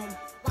room.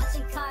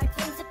 Watching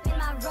cartoons up in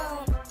my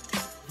room.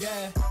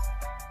 Yeah.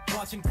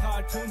 Watching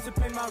cartoons up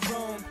in my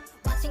room.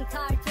 Watching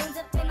cartoons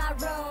up in my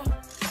room.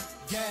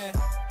 Yeah.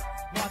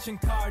 Watching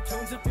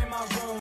cartoons up in my room.